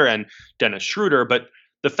Gilgeous-Alexander and Dennis Schroeder. But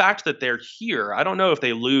the fact that they're here, I don't know if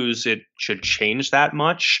they lose, it should change that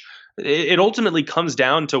much. It ultimately comes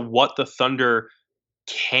down to what the Thunder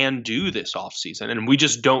can do this offseason. And we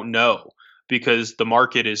just don't know because the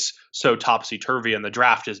market is so topsy-turvy and the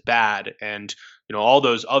draft is bad and all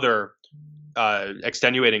those other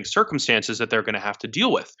extenuating circumstances that they're going to have to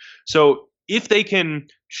deal with. So if they can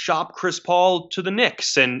shop Chris Paul to the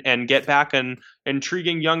Knicks and get back an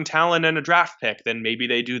intriguing young talent and a draft pick, then maybe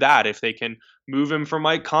they do that. If they can move him for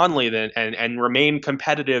Mike Conley then and remain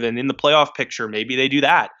competitive and in the playoff picture, maybe they do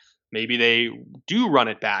that. Maybe they do run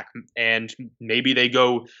it back and maybe they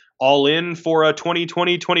go all in for a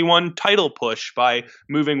 2020-21 title push by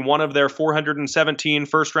moving one of their 417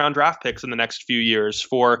 first-round draft picks in the next few years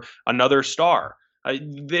for another star.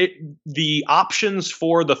 The options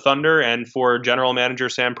for the Thunder and for general manager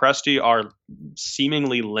Sam Presti are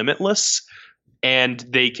seemingly limitless, and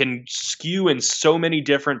they can skew in so many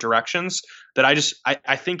different directions that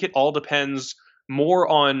I think it all depends more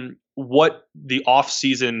on what the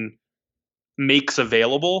offseason makes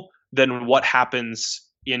available than what happens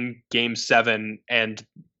in Game 7 and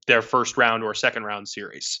their first round or second round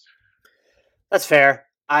series. That's fair.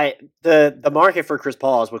 The market for Chris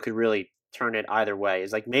Paul is what could really turn it either way.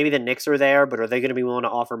 Is like maybe the Knicks are there, but are they going to be willing to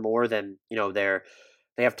offer more than they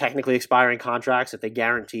have technically expiring contracts if they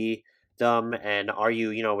guarantee them? And are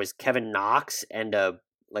you is Kevin Knox and a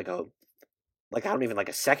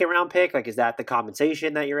second round pick? Like, is that the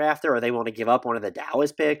compensation that you're after? Or they want to give up one of the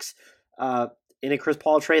Dallas picks in a Chris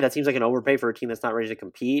Paul trade? That seems like an overpay for a team that's not ready to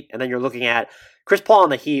compete. And then you're looking at Chris Paul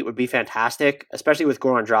and the Heat would be fantastic, especially with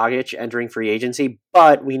Goran Dragic entering free agency.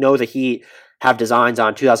 But we know the Heat have designs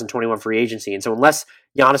on 2021 free agency. And so unless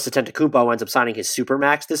Giannis Antetokounmpo ends up signing his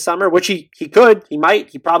Supermax this summer, which he could, he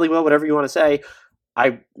might, he probably will, whatever you want to say,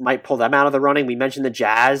 I might pull them out of the running. We mentioned the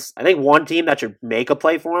Jazz. I think one team that should make a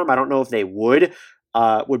play for him, I don't know if they would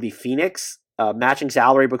be Phoenix. Matching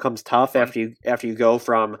salary becomes tough after you go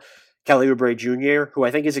from Kelly Oubre Jr., who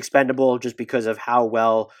I think is expendable just because of how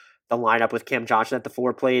well the lineup with Cam Johnson at the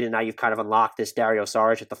 4 played, and now you've kind of unlocked this Dario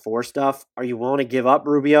Saric at the 4 stuff. Are you willing to give up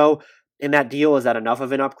Rubio in that deal? Is that enough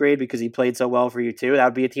of an upgrade because he played so well for you too? That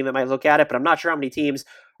would be a team that might look at it, but I'm not sure how many teams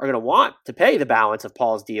are going to want to pay the balance of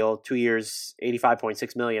Paul's deal, 2 years,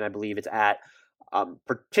 $85.6 million, I believe it's at,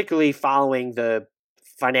 particularly following the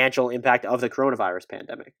financial impact of the coronavirus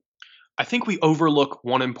pandemic. I think we overlook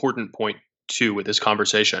one important point too with this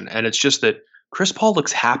conversation, and it's just that Chris Paul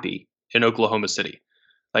looks happy in Oklahoma City.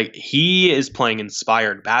 Like, he is playing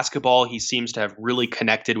inspired basketball. He seems to have really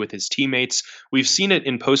connected with his teammates. We've seen it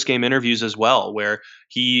in post-game interviews as well, where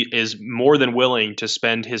he is more than willing to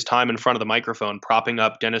spend his time in front of the microphone propping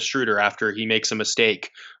up Dennis Schroeder after he makes a mistake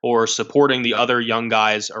or supporting the other young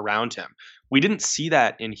guys around him. We didn't see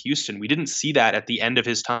that in Houston. We didn't see that at the end of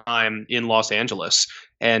his time in Los Angeles.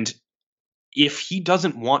 And if he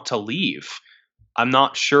doesn't want to leave, I'm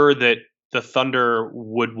not sure that the Thunder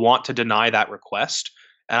would want to deny that request.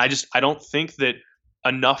 And I don't think that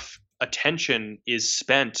enough attention is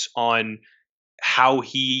spent on how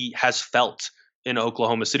he has felt in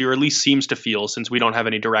Oklahoma City, or at least seems to feel, since we don't have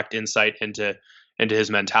any direct insight into his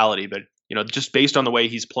mentality. But, just based on the way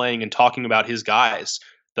he's playing and talking about his guys,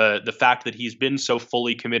 the fact that he's been so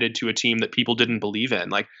fully committed to a team that people didn't believe in,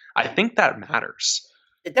 like, I think that matters.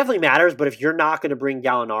 It definitely matters, but if you're not going to bring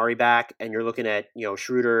Gallinari back and you're looking at,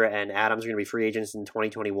 Schroeder and Adams are going to be free agents in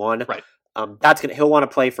 2021, right? He'll want to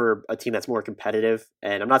play for a team that's more competitive.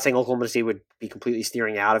 And I'm not saying Oklahoma City would be completely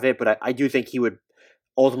steering out of it, but I do think he would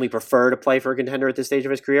ultimately prefer to play for a contender at this stage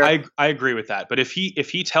of his career. I agree with that. But if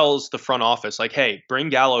he tells the front office, like, hey, bring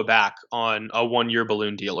Gallo back on a 1-year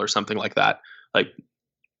balloon deal or something like that, like,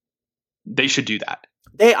 they should do that.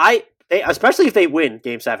 They especially if they win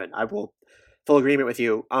Game 7, I will full agreement with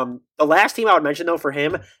you. The last team I would mention, though, for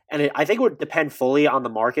him, and I think it would depend fully on the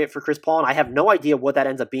market for Chris Paul, and I have no idea what that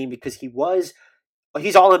ends up being because he's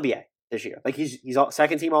all NBA this year. Like, he's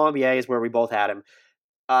second team all NBA is where we both had him.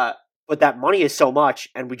 But that money is so much,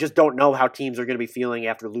 and we just don't know how teams are going to be feeling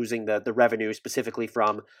after losing the revenue, specifically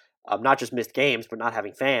from not just missed games, but not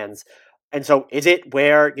having fans. And so is it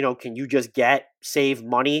where, can you just save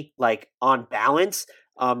money, like, on balance?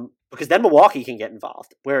 Because then Milwaukee can get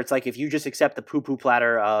involved, where it's like if you just accept the poo-poo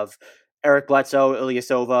platter of Eric Bledsoe,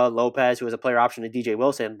 Ilyasova, Lopez, who has a player option, and DJ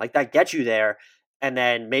Wilson, like, that gets you there. And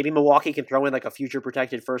then maybe Milwaukee can throw in like a future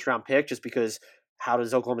protected first-round pick just because how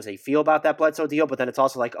does Oklahoma City feel about that Bledsoe deal? But then it's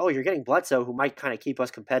also like, oh, you're getting Bledsoe, who might kind of keep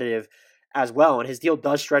us competitive as well. And his deal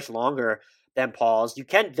does stretch longer than Paul's.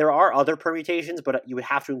 There are other permutations, but you would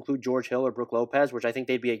have to include George Hill or Brook Lopez, which I think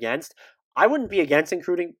they'd be against. I wouldn't be against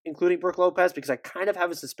including Brook Lopez because I kind of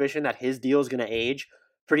have a suspicion that his deal is going to age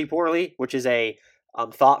pretty poorly, which is a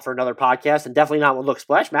thought for another podcast, and definitely not. Look,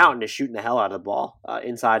 Splash Mountain is shooting the hell out of the ball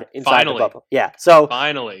inside Finally. the bubble. Yeah, so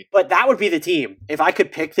Finally. But that would be the team. If I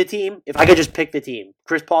could pick the team, if I could just pick the team,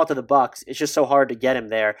 Chris Paul to the Bucks, it's just so hard to get him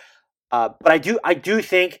there. But I do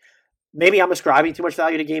think maybe I'm ascribing too much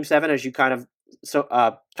value to Game 7, as you kind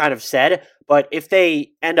of said. But if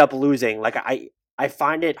they end up losing, like I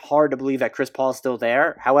find it hard to believe that Chris Paul is still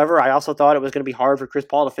there. However, I also thought it was going to be hard for Chris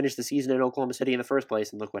Paul to finish the season in Oklahoma City in the first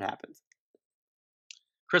place, and look what happens.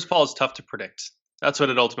 Chris Paul is tough to predict. That's what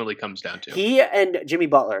it ultimately comes down to. He and Jimmy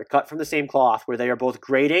Butler cut from the same cloth, where they are both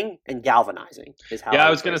grading and galvanizing. I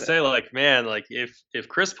was going to say, if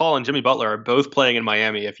Chris Paul and Jimmy Butler are both playing in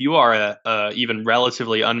Miami, if you are a even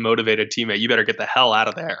relatively unmotivated teammate, you better get the hell out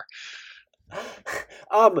of there.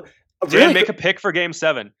 Dan, make a pick for Game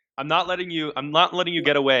 7. I'm not letting you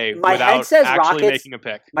get away without actually making a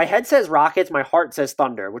pick. My head says Rockets. My heart says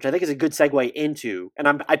Thunder, which I think is a good segue into.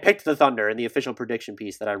 And I picked the Thunder in the official prediction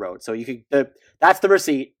piece that I wrote. So that's the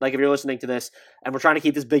receipt. Like if you're listening to this, and we're trying to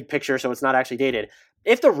keep this big picture so it's not actually dated.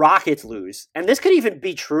 If the Rockets lose, and this could even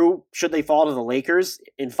be true should they fall to the Lakers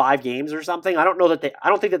in 5 games or something. I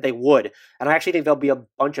don't think that they would, and I actually think there'll be a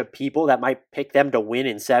bunch of people that might pick them to win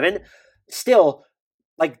in 7. Still,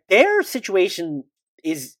 like their situation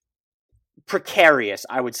is precarious,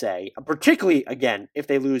 I would say, particularly again if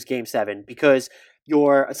they lose Game 7, because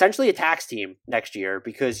you're essentially a tax team next year,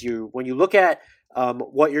 because when you look at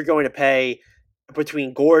what you're going to pay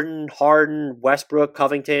between Gordon, Harden, Westbrook,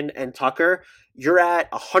 Covington, and Tucker, you're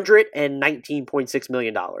at $119.6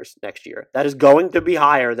 million next year. That is going to be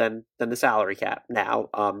higher than the salary cap now.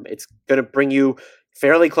 It's going to bring you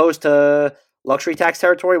fairly close to luxury tax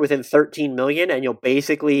territory within $13 million, and you'll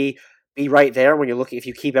basically be right there when you're looking, if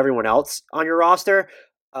you keep everyone else on your roster.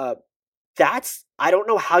 I don't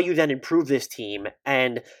know how you then improve this team.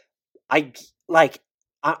 And I'm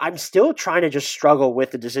still trying to just struggle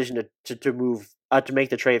with the decision to move, to make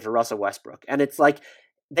the trade for Russell Westbrook. And it's like,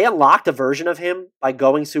 they unlocked a version of him by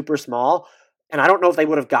going super small. And I don't know if they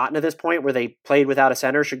would have gotten to this point where they played without a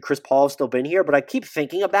center should Chris Paul have still been here. But I keep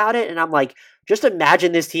thinking about it, and I'm like, just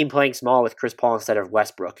imagine this team playing small with Chris Paul instead of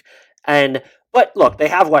Westbrook. But look, they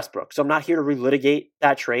have Westbrook, so I'm not here to relitigate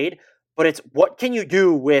that trade. But it's what can you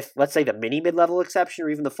do with, let's say, the mini mid-level exception or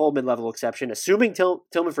even the full mid-level exception, assuming Tillman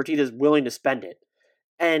Fertitta is willing to spend it.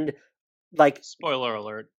 And like, spoiler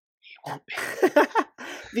alert.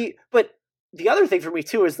 But the other thing for me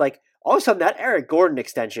too is like, all of a sudden that Eric Gordon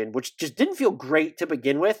extension, which just didn't feel great to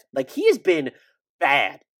begin with, like he has been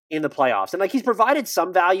bad in the playoffs. And like he's provided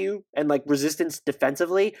some value and like resistance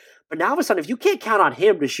defensively, but now all of a sudden if you can't count on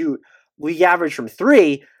him to shoot league average from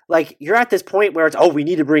 3, like you're at this point where it's, we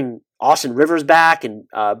need to bring Austin Rivers back, and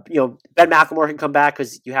Ben McLemore can come back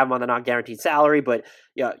because you have him on the non-guaranteed salary, but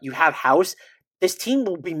you have House. This team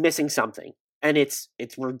will be missing something, and it's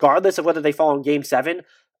regardless of whether they fall in Game 7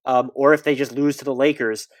 or if they just lose to the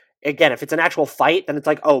Lakers. Again, if it's an actual fight, then it's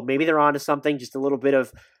like, maybe they're onto something, just a little bit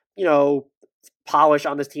of polish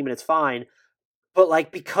on this team, and it's fine. But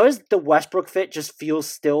like, because the Westbrook fit just feels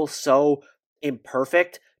still so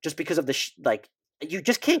imperfect, just because of you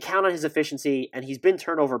just can't count on his efficiency, and he's been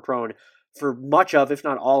turnover prone for much of, if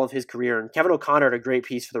not all of his career. And Kevin O'Connor had a great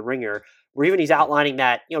piece for The Ringer, where even he's outlining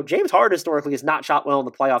that, James Harden historically has not shot well in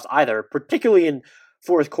the playoffs either, particularly in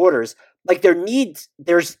fourth quarters. Like there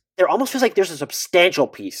almost feels like there's a substantial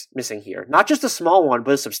piece missing here, not just a small one,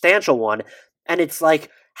 but a substantial one. And it's like,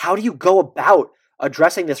 how do you go about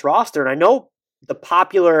addressing this roster? And I know the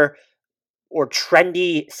popular or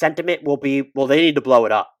trendy sentiment will be, well, they need to blow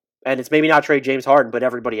it up. And it's maybe not trade James Harden, but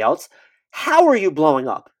everybody else. How are you blowing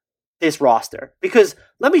up this roster? Because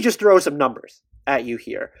let me just throw some numbers at you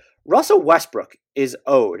here. Russell Westbrook is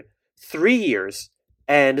owed 3 years,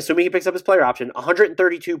 and assuming he picks up his player option,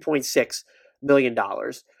 $132.6 million.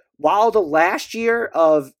 While the last year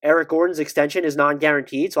of Eric Gordon's extension is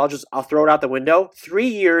non-guaranteed, so I'll throw it out the window. 3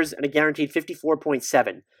 years and a guaranteed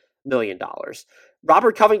 $54.7 million.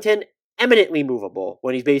 Robert Covington, eminently movable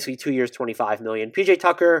when he's basically 2 years, $25 million. PJ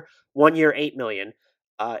Tucker, 1 year, $8 million.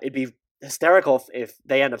 It'd be hysterical if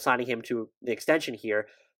they end up signing him to the extension here.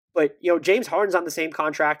 But, James Harden's on the same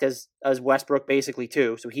contract as Westbrook basically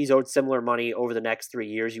too. So he's owed similar money over the next 3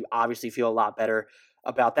 years. You obviously feel a lot better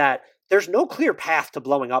about that. There's no clear path to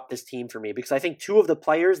blowing up this team for me, because I think 2 of the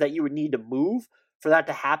players that you would need to move for that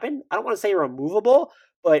to happen, I don't want to say are immovable,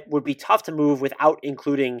 but would be tough to move without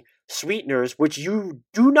including sweeteners, which you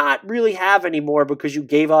do not really have anymore because you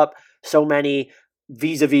gave up so many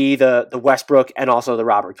vis-a-vis the Westbrook and also the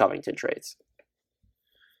Robert Covington trades.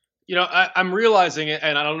 I'm realizing it,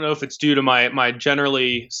 and I don't know if it's due to my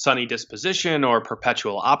generally sunny disposition or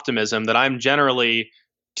perpetual optimism, that I'm generally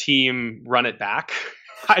team run it back.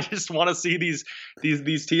 I just want to see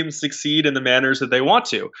these teams succeed in the manners that they want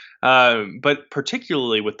to. But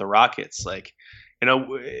particularly with the Rockets,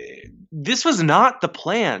 this was not the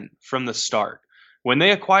plan from the start. When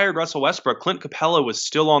they acquired Russell Westbrook, Clint Capella was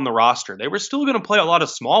still on the roster. They were still going to play a lot of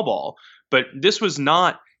small ball, but this was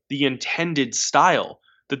not the intended style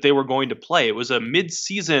that they were going to play. It was a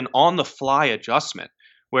mid-season on-the-fly adjustment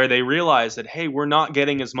where they realized that, hey, we're not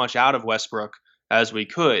getting as much out of Westbrook as we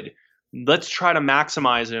could. Let's try to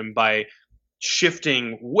maximize him by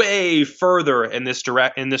shifting way further in this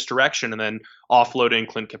direction and then offloading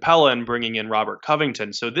Clint Capella and bringing in Robert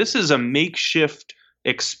Covington. So this is a makeshift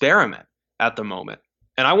experiment at the moment.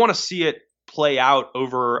 And I want to see it play out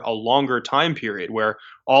over a longer time period where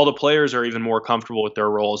all the players are even more comfortable with their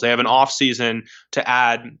roles. They have an offseason to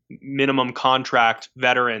add minimum contract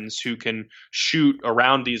veterans who can shoot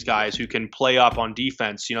around these guys, who can play up on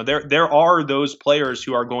defense. There are those players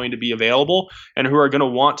who are going to be available and who are going to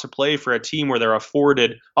want to play for a team where they're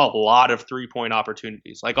afforded a lot of three-point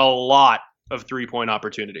opportunities, like a lot of three-point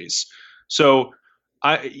opportunities. So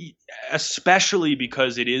especially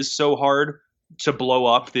because it is so hard to blow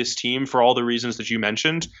up this team for all the reasons that you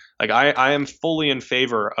mentioned. I am fully in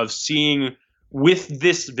favor of seeing with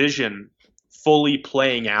this vision fully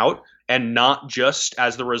playing out and not just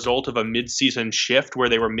as the result of a mid-season shift where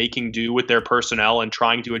they were making do with their personnel and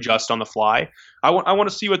trying to adjust on the fly. I want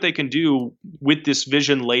to see what they can do with this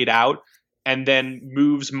vision laid out and then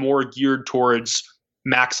moves more geared towards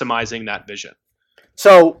maximizing that vision.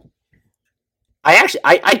 So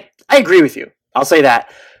I agree with you. I'll say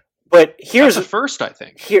that. But here's the first, I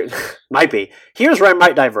think. Here's where I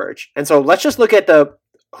might diverge. And so let's just look at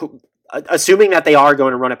assuming that they are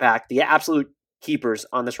going to run it back, the absolute keepers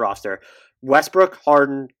on this roster: Westbrook,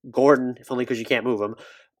 Harden, Gordon, if only because you can't move him,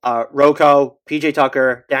 Rocco, PJ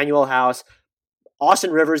Tucker, Daniel House,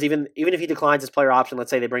 Austin Rivers. Even if he declines his player option, let's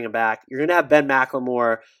say they bring him back, you're going to have Ben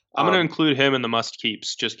McLemore. I'm going to include him in the must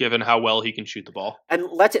keeps, just given how well he can shoot the ball. And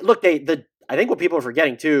I think what people are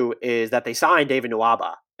forgetting too is that they signed David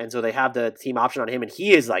Nwaba. And so they have the team option on him, and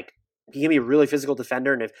he can be a really physical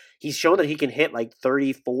defender. And if he's shown that he can hit like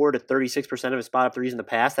 34 to 36% of his spot up threes in the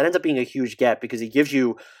past, that ends up being a huge get because he gives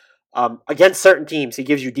you, against certain teams, he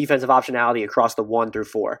gives you defensive optionality across the 1 through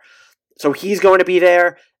 4. So he's going to be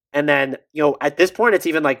there. And then, at this point, it's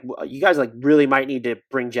even like you guys really might need to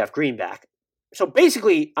bring Jeff Green back. So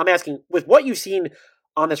basically, I'm asking, with what you've seen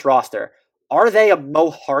on this roster, are they a Mo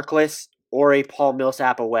Harkless or a Paul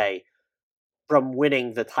Millsap away from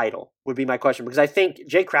winning the title would be my question, because I think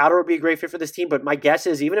Jay Crowder would be a great fit for this team. But my guess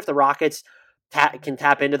is, even if the Rockets can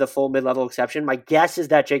tap into the full mid-level exception, my guess is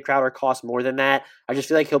that Jay Crowder costs more than that. I just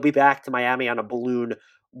feel like he'll be back to Miami on a balloon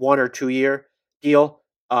 1 or 2 year deal.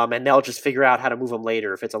 And they'll just figure out how to move him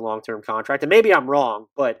later if it's a long-term contract. And maybe I'm wrong,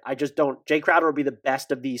 but I just don't. Jay Crowder will be the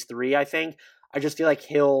best of these three, I think. I just feel like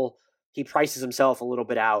he prices himself a little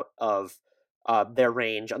bit out of their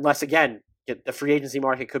range, unless, again, the free agency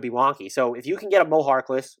market could be wonky. So if you can get a Mo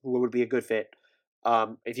Harkless, who would be a good fit,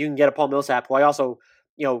 if you can get a Paul Millsap, who I also,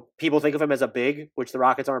 people think of him as a big, which the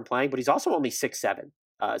Rockets aren't playing, but he's also only 6'7",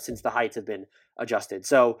 since the heights have been adjusted.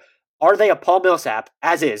 So are they a Paul Millsap,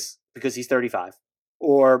 as is, because he's 35,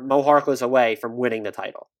 or Mo Harkless away from winning the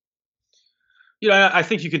title? I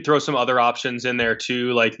think you could throw some other options in there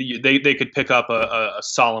too. Like they could pick up a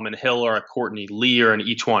Solomon Hill or a Courtney Lee or an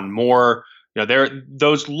each one more. They're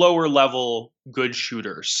those lower level good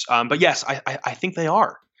shooters. But yes, I think they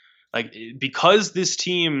are. Because this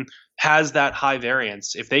team has that high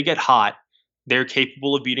variance, if they get hot, they're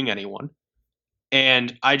capable of beating anyone.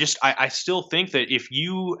 And I still think that if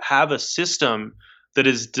you have a system that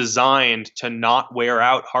is designed to not wear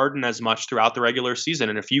out Harden as much throughout the regular season,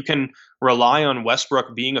 and if you can rely on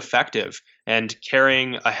Westbrook being effective and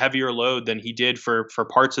carrying a heavier load than he did for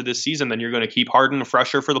parts of this season, then you're going to keep Harden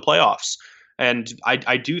fresher for the playoffs. And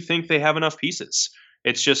I do think they have enough pieces.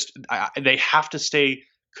 It's just they have to stay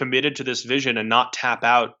committed to this vision and not tap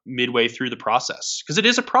out midway through the process, because it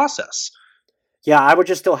is a process. Yeah, I would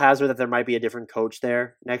just still hazard that there might be a different coach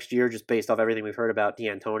there next year, just based off everything we've heard about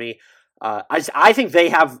D'Antoni. I think they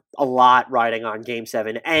have a lot riding on Game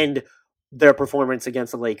 7 and their performance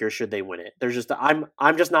against the Lakers should they win it. There's just I'm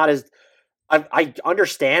just not as I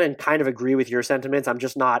understand and kind of agree with your sentiments. I'm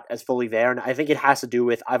just not as fully there, and I think it has to do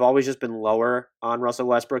with I've always just been lower on Russell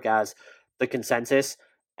Westbrook as the consensus.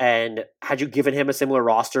 And had you given him a similar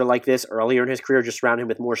roster like this earlier in his career, just surround him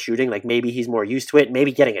with more shooting, like maybe he's more used to it.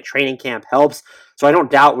 Maybe getting a training camp helps. So I don't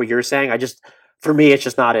doubt what you're saying. For me, it's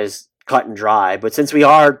just not as cut and dry. But since we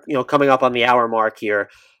are, coming up on the hour mark here,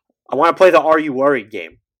 I want to play the Are You Worried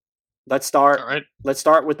game. Let's start. All right. Let's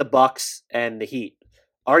start with the Bucks and the Heat.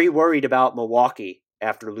 Are you worried about Milwaukee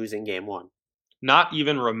after losing Game 1? Not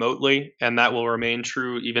even remotely, and that will remain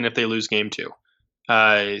true even if they lose Game 2.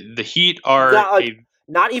 The Heat are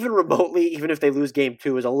not even remotely. Even if they lose Game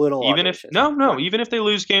 2, is a little even audacious. Even if they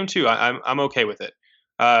lose Game 2, I'm okay with it.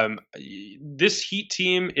 This Heat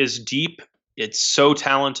team is deep. It's so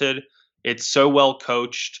talented. It's so well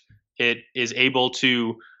coached. It is able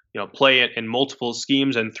to play it in multiple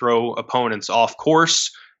schemes and throw opponents off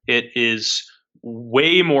course. It is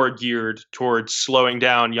way more geared towards slowing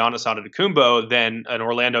down Giannis Antetokounmpo than an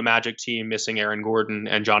Orlando Magic team missing Aaron Gordon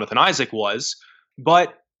and Jonathan Isaac was.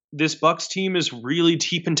 But this Bucks team is really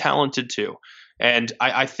deep and talented too. And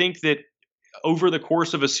I think that over the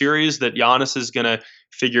course of a series that Giannis is going to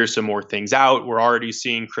figure some more things out. We're already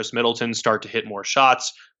seeing Chris Middleton start to hit more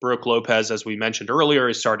shots. Brook Lopez, as we mentioned earlier,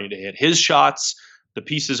 is starting to hit his shots. The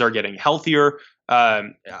pieces are getting healthier.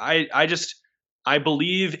 I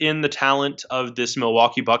believe in the talent of this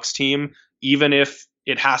Milwaukee Bucks team, even if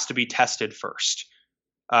it has to be tested first.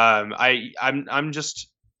 I'm just,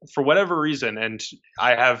 for whatever reason, and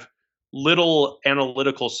I have little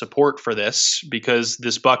analytical support for this because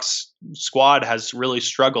this Bucks squad has really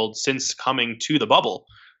struggled since coming to the bubble,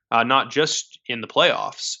 not just in the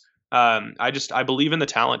playoffs. I believe in the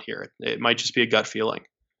talent here. It might just be a gut feeling.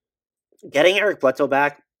 Getting Eric Bledsoe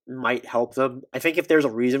back might help them. I think if there's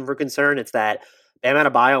a reason for concern, it's that Bam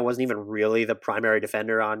Adebayo wasn't even really the primary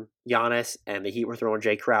defender on Giannis, and the Heat were throwing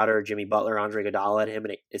Jay Crowder, Jimmy Butler, Andre Iguodala at him,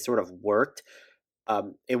 and it sort of worked.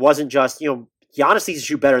 It wasn't just, Giannis needs to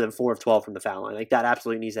shoot better than 4 of 12 from the foul line. Like, that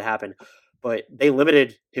absolutely needs to happen. But they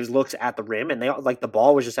limited his looks at the rim, and the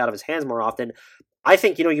ball was just out of his hands more often. I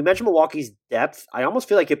think, you mentioned Milwaukee's depth. I almost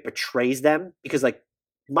feel like it betrays them because,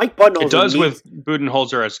 Mike Budenholzer. It does with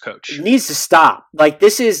Budenholzer as coach. Needs to stop.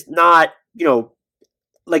 This is not, Giannis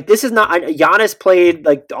played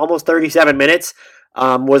almost 37 minutes,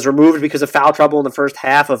 was removed because of foul trouble in the first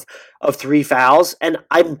half of 3 fouls. And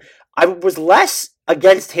I was less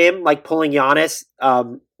against him, pulling Giannis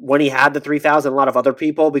when he had the 3 fouls than a lot of other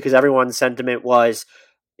people, because everyone's sentiment was,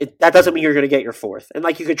 that doesn't mean you're going to get your 4th. And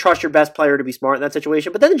you could trust your best player to be smart in that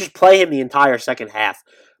situation, but then just play him the entire second half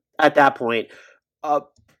at that point.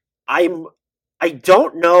 I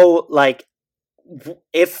don't know,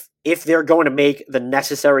 if they're going to make the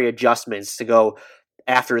necessary adjustments to go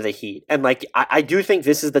after the Heat. And I do think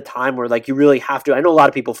this is the time where you really have to. I know a lot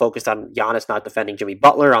of people focused on Giannis not defending Jimmy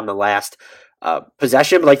Butler on the last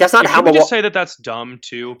possession, but that's not how Milwaukee. Just say that's dumb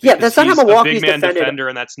too. Yeah, that's not how Milwaukee's a big man defended. Defender,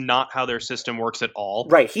 and that's not how their system works at all.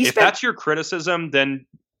 Right. If that's your criticism, then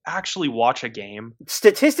actually watch a game.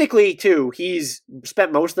 Statistically, too, he's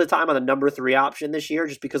spent most of the time on the number 3 option this year,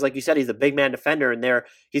 just because, like you said, he's a big man defender, and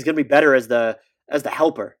he's going to be better as the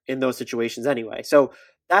helper in those situations anyway. So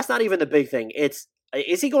that's not even the big thing. Is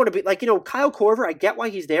he going to be Kyle Korver? I get why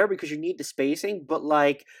he's there because you need the spacing, but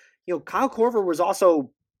Kyle Korver was also,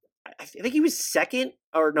 I think he was second,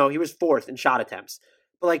 or no, he was 4th in shot attempts.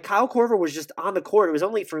 But Kyle Korver was just on the court. It was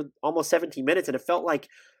only for almost 17 minutes, and it felt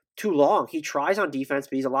too long. He tries on defense,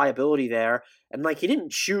 but he's a liability there. And he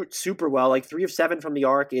didn't shoot super well. 3 of 7 from the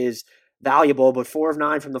arc is valuable, but 4 of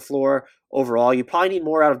 9 from the floor overall. You probably need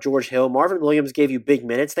more out of George Hill. Marvin Williams gave you big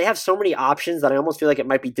minutes. They have so many options that I almost feel like it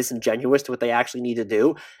might be disingenuous to what they actually need to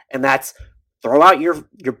do. And that's throw out your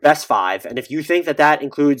best 5. And if you think that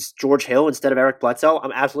includes George Hill instead of Eric Bledsoe,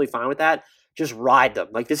 I'm absolutely fine with that. Just ride them.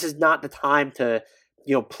 This is not the time to,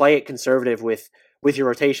 play it conservative with your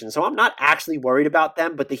rotation. So I'm not actually worried about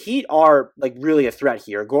them, but the Heat are really a threat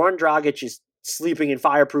here. Goran Dragic is sleeping in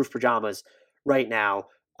fireproof pajamas right now.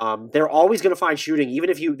 They're always going to find shooting, even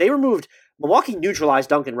if Milwaukee neutralized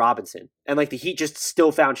Duncan Robinson, and the Heat just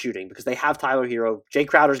still found shooting because they have Tyler Hero. Jay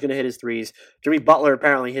Crowder's going to hit his 3s. Jimmy Butler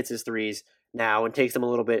apparently hits his 3s now and takes them a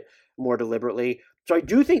little bit more deliberately. So I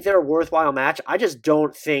do think they're a worthwhile match. I just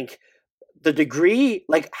don't think the degree,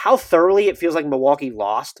 how thoroughly it feels like Milwaukee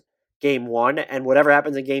lost Game 1 and whatever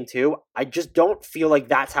happens in Game 2, I just don't feel like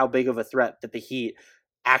that's how big of a threat that the Heat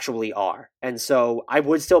actually are. And so I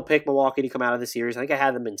would still pick Milwaukee to come out of the series. I think I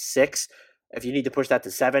had them in 6. If you need to push that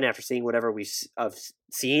to 7 after seeing whatever we've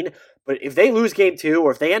seen. But if they lose Game 2,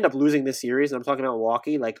 or if they end up losing this series, and I'm talking about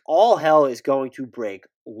Milwaukee, all hell is going to break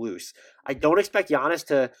loose. I don't expect Giannis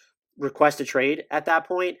to request a trade at that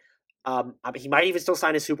point. He might even still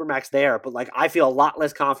sign a Supermax there, but I feel a lot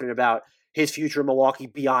less confident about his future in Milwaukee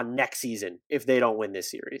beyond next season if they don't win this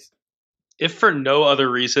series. If for no other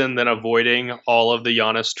reason than avoiding all of the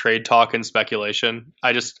Giannis trade talk and speculation,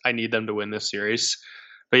 I need them to win this series.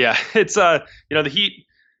 But yeah, it's the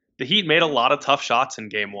Heat made a lot of tough shots in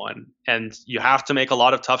game 1, and you have to make a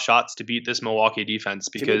lot of tough shots to beat this Milwaukee defense,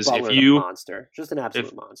 because if you monster, just an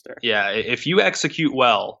absolute monster. Yeah, if you execute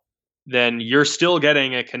well, then you're still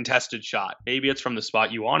getting a contested shot. Maybe it's from the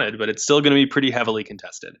spot you wanted, but it's still going to be pretty heavily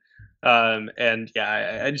contested. And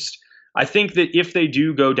yeah, I think that if they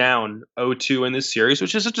do go down 0-2 in this series,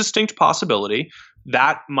 which is a distinct possibility,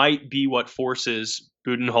 that might be what forces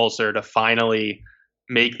Budenholzer to finally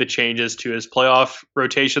make the changes to his playoff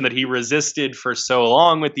rotation that he resisted for so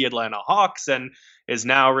long with the Atlanta Hawks and is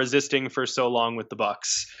now resisting for so long with the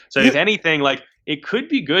Bucks. So if anything, like, it could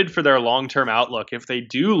be good for their long-term outlook if they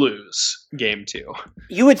do lose game 2.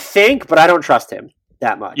 You would think, but I don't trust him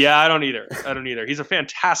that much. Yeah, I don't either. He's a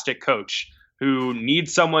fantastic coach who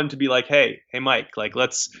needs someone to be like, hey, Mike, like,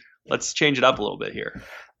 let's change it up a little bit here.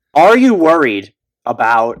 Are you worried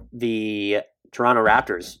about the Toronto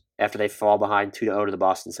Raptors after they fall behind 2-0 to the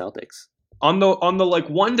Boston Celtics? On the like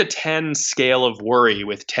 1 to 10 scale of worry,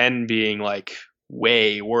 with 10 being like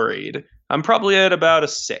way worried, I'm probably at about a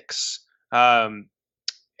 6. And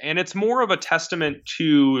it's more of a testament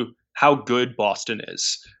to how good Boston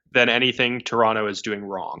is than anything Toronto is doing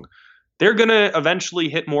wrong. They're going to eventually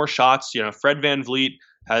hit more shots. You know, Fred VanVleet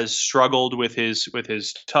has struggled with his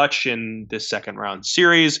touch in this second round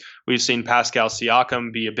series. We've seen Pascal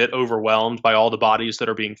Siakam be a bit overwhelmed by all the bodies that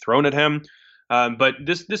are being thrown at him. But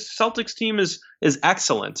this Celtics team is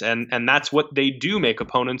excellent, and that's what they do make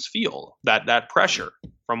opponents feel, that pressure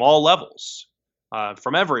from all levels,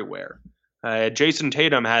 from everywhere. Jason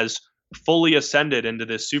Tatum has fully ascended into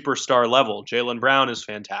this superstar level. Jaylen Brown is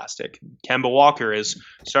fantastic. Kemba Walker is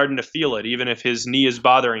starting to feel it, even if his knee is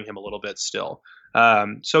bothering him a little bit still.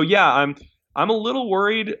 So yeah, I'm a little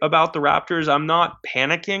worried about the Raptors. I'm not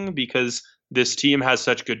panicking because this team has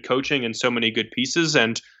such good coaching and so many good pieces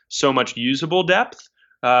and so much usable depth.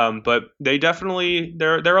 But they definitely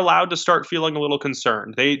they're allowed to start feeling a little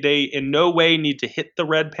concerned. They in no way need to hit the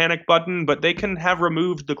red panic button, but they can have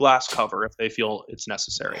removed the glass cover if they feel it's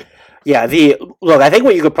necessary. Yeah, I think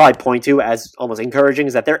what you could probably point to as almost encouraging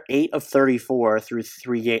is that they're 8 of 34 through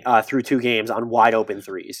 2 games on wide open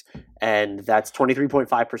threes, and that's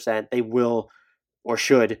 23.5%. They will or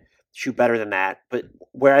should shoot better than that. But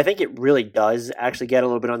where I think it really does actually get a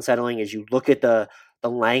little bit unsettling is you look at the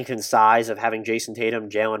length and size of having Jason Tatum,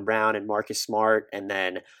 Jaylen Brown, and Marcus Smart, and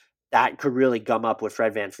then that could really gum up what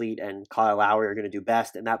Fred VanVleet and Kyle Lowry are going to do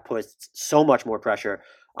best, and that puts so much more pressure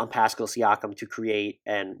on Pascal Siakam to create.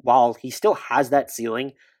 And while he still has that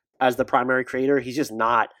ceiling as the primary creator, he's just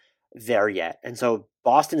not there yet. And so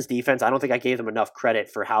Boston's defense, I don't think I gave them enough credit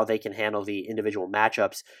for how they can handle the individual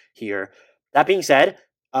matchups here. That being said,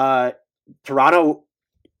 Toronto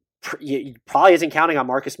probably isn't counting on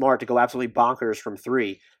Marcus Smart to go absolutely bonkers from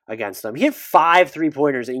 3 against them. He had 5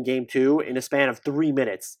 3-pointers in game 2 in a span of 3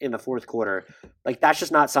 minutes in the fourth quarter. Like, that's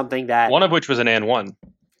just not something that... One of which was an and one.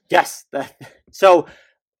 Yes. So,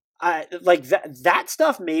 like, that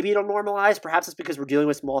stuff, maybe it'll normalize. Perhaps it's because we're dealing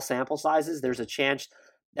with small sample sizes. There's a chance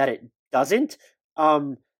that it doesn't.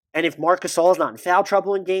 And if Marc Gasol is not in foul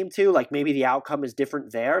trouble in game 2, like, maybe the outcome is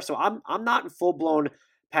different there. So I'm not in full-blown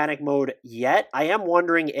panic mode yet. I am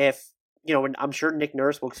wondering if, and I'm sure Nick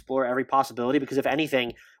Nurse will explore every possibility, because if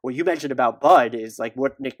anything, what you mentioned about Bud is like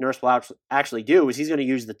what Nick Nurse will actually do is he's going to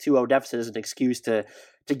use the 2-0 deficit as an excuse to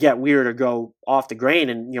get weird or go off the grain.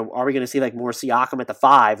 And, are we going to see like more Siakam at the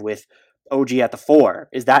 5 with OG at the 4?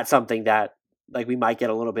 Is that something that like we might get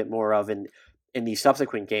a little bit more of in these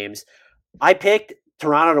subsequent games? I picked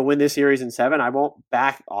Toronto to win this series in 7. I won't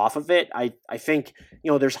back off of it. I think,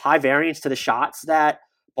 there's high variance to the shots that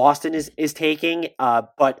Boston is taking,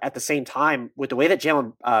 but at the same time, with the way that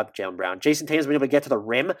Jaylen Brown, Jason Tatum's been able to get to the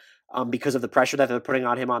rim because of the pressure that they're putting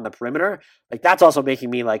on him on the perimeter, like that's also making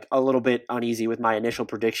me like a little bit uneasy with my initial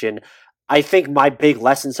prediction. I think my big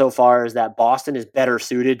lesson so far is that Boston is better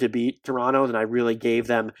suited to beat Toronto than I really gave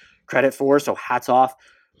them credit for. So hats off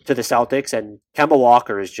to the Celtics, and Kemba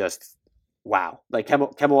Walker is just wow. Like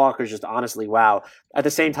Kemba Walker is just honestly wow. At the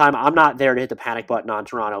same time, I'm not there to hit the panic button on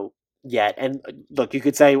Toronto yet. And look, you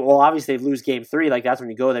could say, well, obviously they lose game 3. Like that's when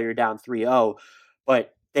you go there, you're down 3-0.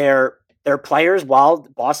 But they're players, while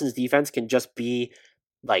Boston's defense can just be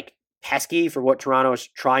like pesky for what Toronto is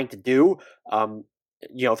trying to do,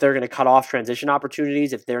 if they're going to cut off transition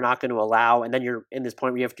opportunities, if they're not going to allow, and then you're in this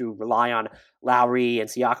point where you have to rely on Lowry and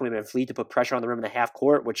Siakam and VanVleet to put pressure on the rim in the half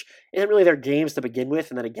court, which isn't really their games to begin with,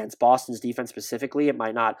 and then against Boston's defense specifically, it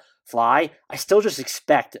might not fly. I still just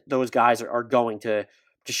expect those guys are going to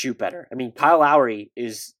shoot better. I mean, Kyle Lowry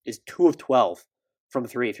is 2 of 12 from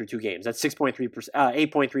 3 through 2 games. That's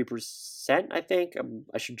 8.3%, I think.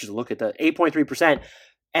 I should just look at the 8.3%.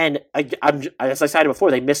 And as I cited before,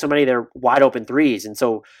 they miss so many of their wide open threes. And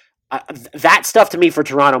so that stuff to me for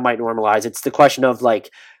Toronto might normalize. It's the question of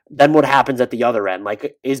then what happens at the other end?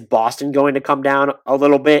 Is Boston going to come down a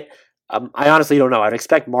little bit? I honestly don't know. I'd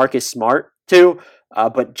expect Marcus Smart to,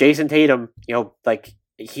 but Jason Tatum,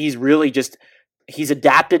 he's really he's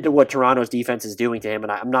adapted to what Toronto's defense is doing to him,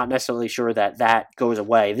 and I'm not necessarily sure that goes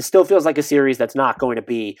away. This still feels like a series that's not going to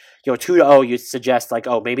be, 2-0. You suggest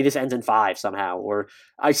maybe this ends in 5 somehow, or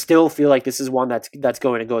I still feel like this is one that's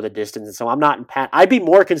going to go the distance. And so I'm not I'd be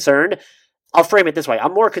more concerned. I'll frame it this way: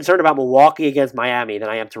 I'm more concerned about Milwaukee against Miami than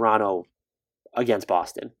I am Toronto against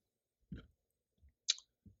Boston.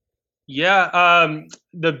 Yeah,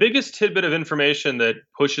 the biggest tidbit of information that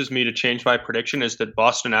pushes me to change my prediction is that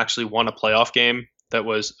Boston actually won a playoff game that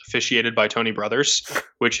was officiated by Tony Brothers,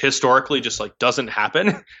 which historically just doesn't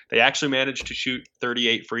happen. They actually managed to shoot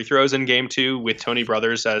 38 free throws in game 2 with Tony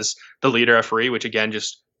Brothers as the lead referee, which again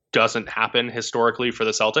just doesn't happen historically for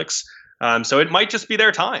the Celtics. So it might just be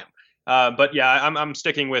their time. But yeah, I'm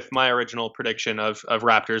sticking with my original prediction of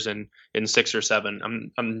Raptors in 6 or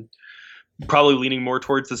 7. I'm probably leaning more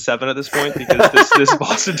towards the 7 at this point because this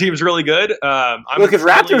Boston team is really good. Look, if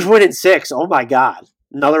Raptors win in 6, oh my God.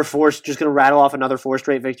 Another 4, just going to rattle off another 4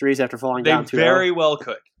 straight victories after falling down 2-0. They very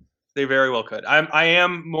well could. I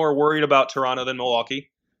am more worried about Toronto than Milwaukee.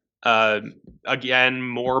 Again,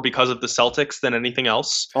 more because of the Celtics than anything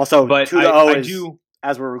else. Also, but 2-0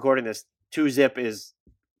 as we're recording this, 2-zip is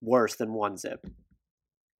worse than 1-zip.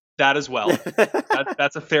 That as well.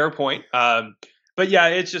 That's a fair point. But yeah,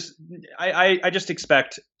 it's just I just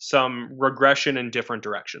expect some regression in different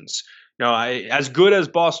directions. As good as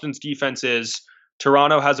Boston's defense is,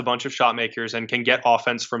 Toronto has a bunch of shot makers and can get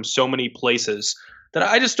offense from so many places that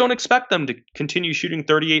I just don't expect them to continue shooting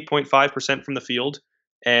 38.5% from the field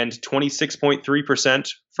and 26.3%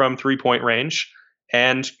 from 3-point range.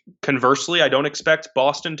 And conversely, I don't expect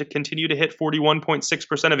Boston to continue to hit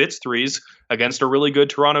 41.6% of its threes against a really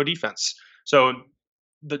good Toronto defense. So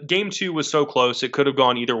the game 2 was so close, it could have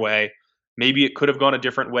gone either way. Maybe it could have gone a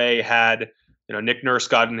different way had Nick Nurse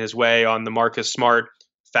gotten his way on the Marcus Smart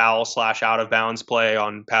foul / out of bounds play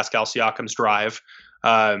on Pascal Siakam's drive.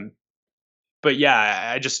 But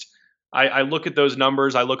yeah, I look at those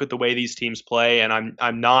numbers, I look at the way these teams play, and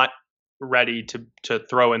I'm not ready to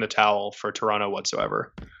throw in the towel for Toronto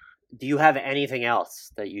whatsoever. Do you have anything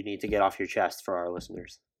else that you need to get off your chest for our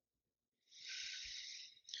listeners?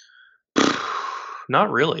 Not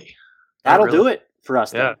really. That'll do it for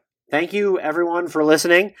us. Yeah. Then. Thank you, everyone, for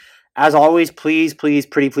listening. As always, please,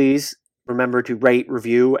 pretty please, remember to rate,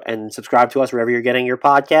 review, and subscribe to us wherever you're getting your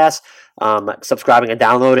podcasts. Subscribing and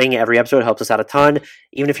downloading every episode helps us out a ton.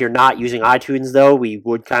 Even if you're not using iTunes, though, we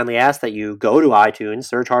would kindly ask that you go to iTunes,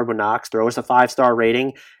 search Hardwood Knocks, throw us a 5-star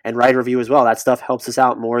rating, and write a review as well. That stuff helps us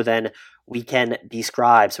out more than we can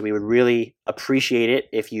describe. So we would really appreciate it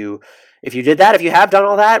if you did that. If you have done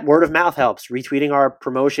all that, word of mouth helps. Retweeting our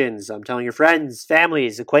promotions, telling your friends,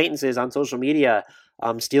 families, acquaintances on social media,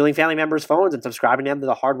 stealing family members' phones and subscribing them to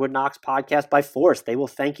the Hardwood Knocks podcast by force. They will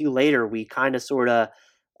thank you later. We kind of, sort of,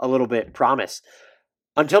 a little bit promise.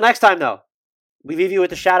 Until next time, though, we leave you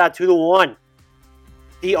with a shout out to the one,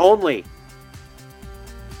 the only,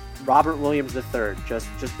 Robert Williams III,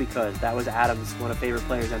 just because that was Adam's one of favorite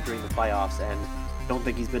players entering the playoffs, and don't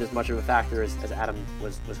think he's been as much of a factor as Adam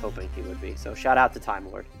was hoping he would be. So shout out to Time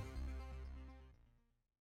Lord.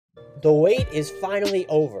 The wait is finally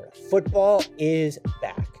over. Football is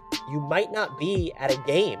back. You might not be at a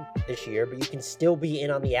game this year, but you can still be in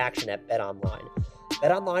on the action at BetOnline.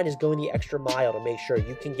 BetOnline is going the extra mile to make sure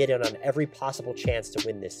you can get in on every possible chance to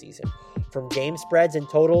win this season. From game spreads and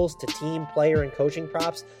totals to team, player, and coaching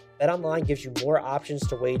props, BetOnline gives you more options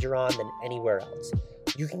to wager on than anywhere else.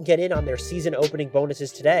 You can get in on their season opening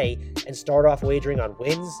bonuses today and start off wagering on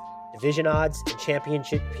wins, division odds, and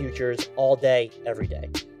championship futures all day, every day.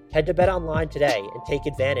 Head to BetOnline today and take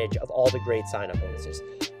advantage of all the great sign-up bonuses.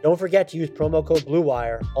 Don't forget to use promo code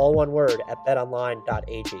BlueWire, all one word, at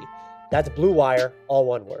betonline.ag. That's BlueWire, all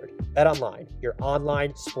one word. BetOnline, your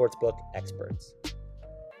online sportsbook experts.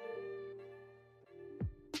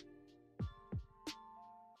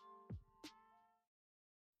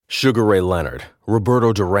 Sugar Ray Leonard,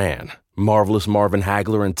 Roberto Duran, Marvelous Marvin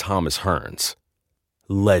Hagler, and Thomas Hearns.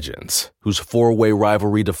 legends, whose four-way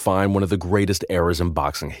rivalry defined one of the greatest eras in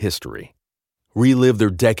boxing history. Relive their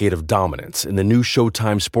decade of dominance in the new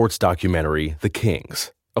Showtime sports documentary, The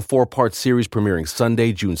Kings, a 4-part series premiering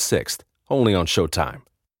Sunday, June 6th, only on Showtime.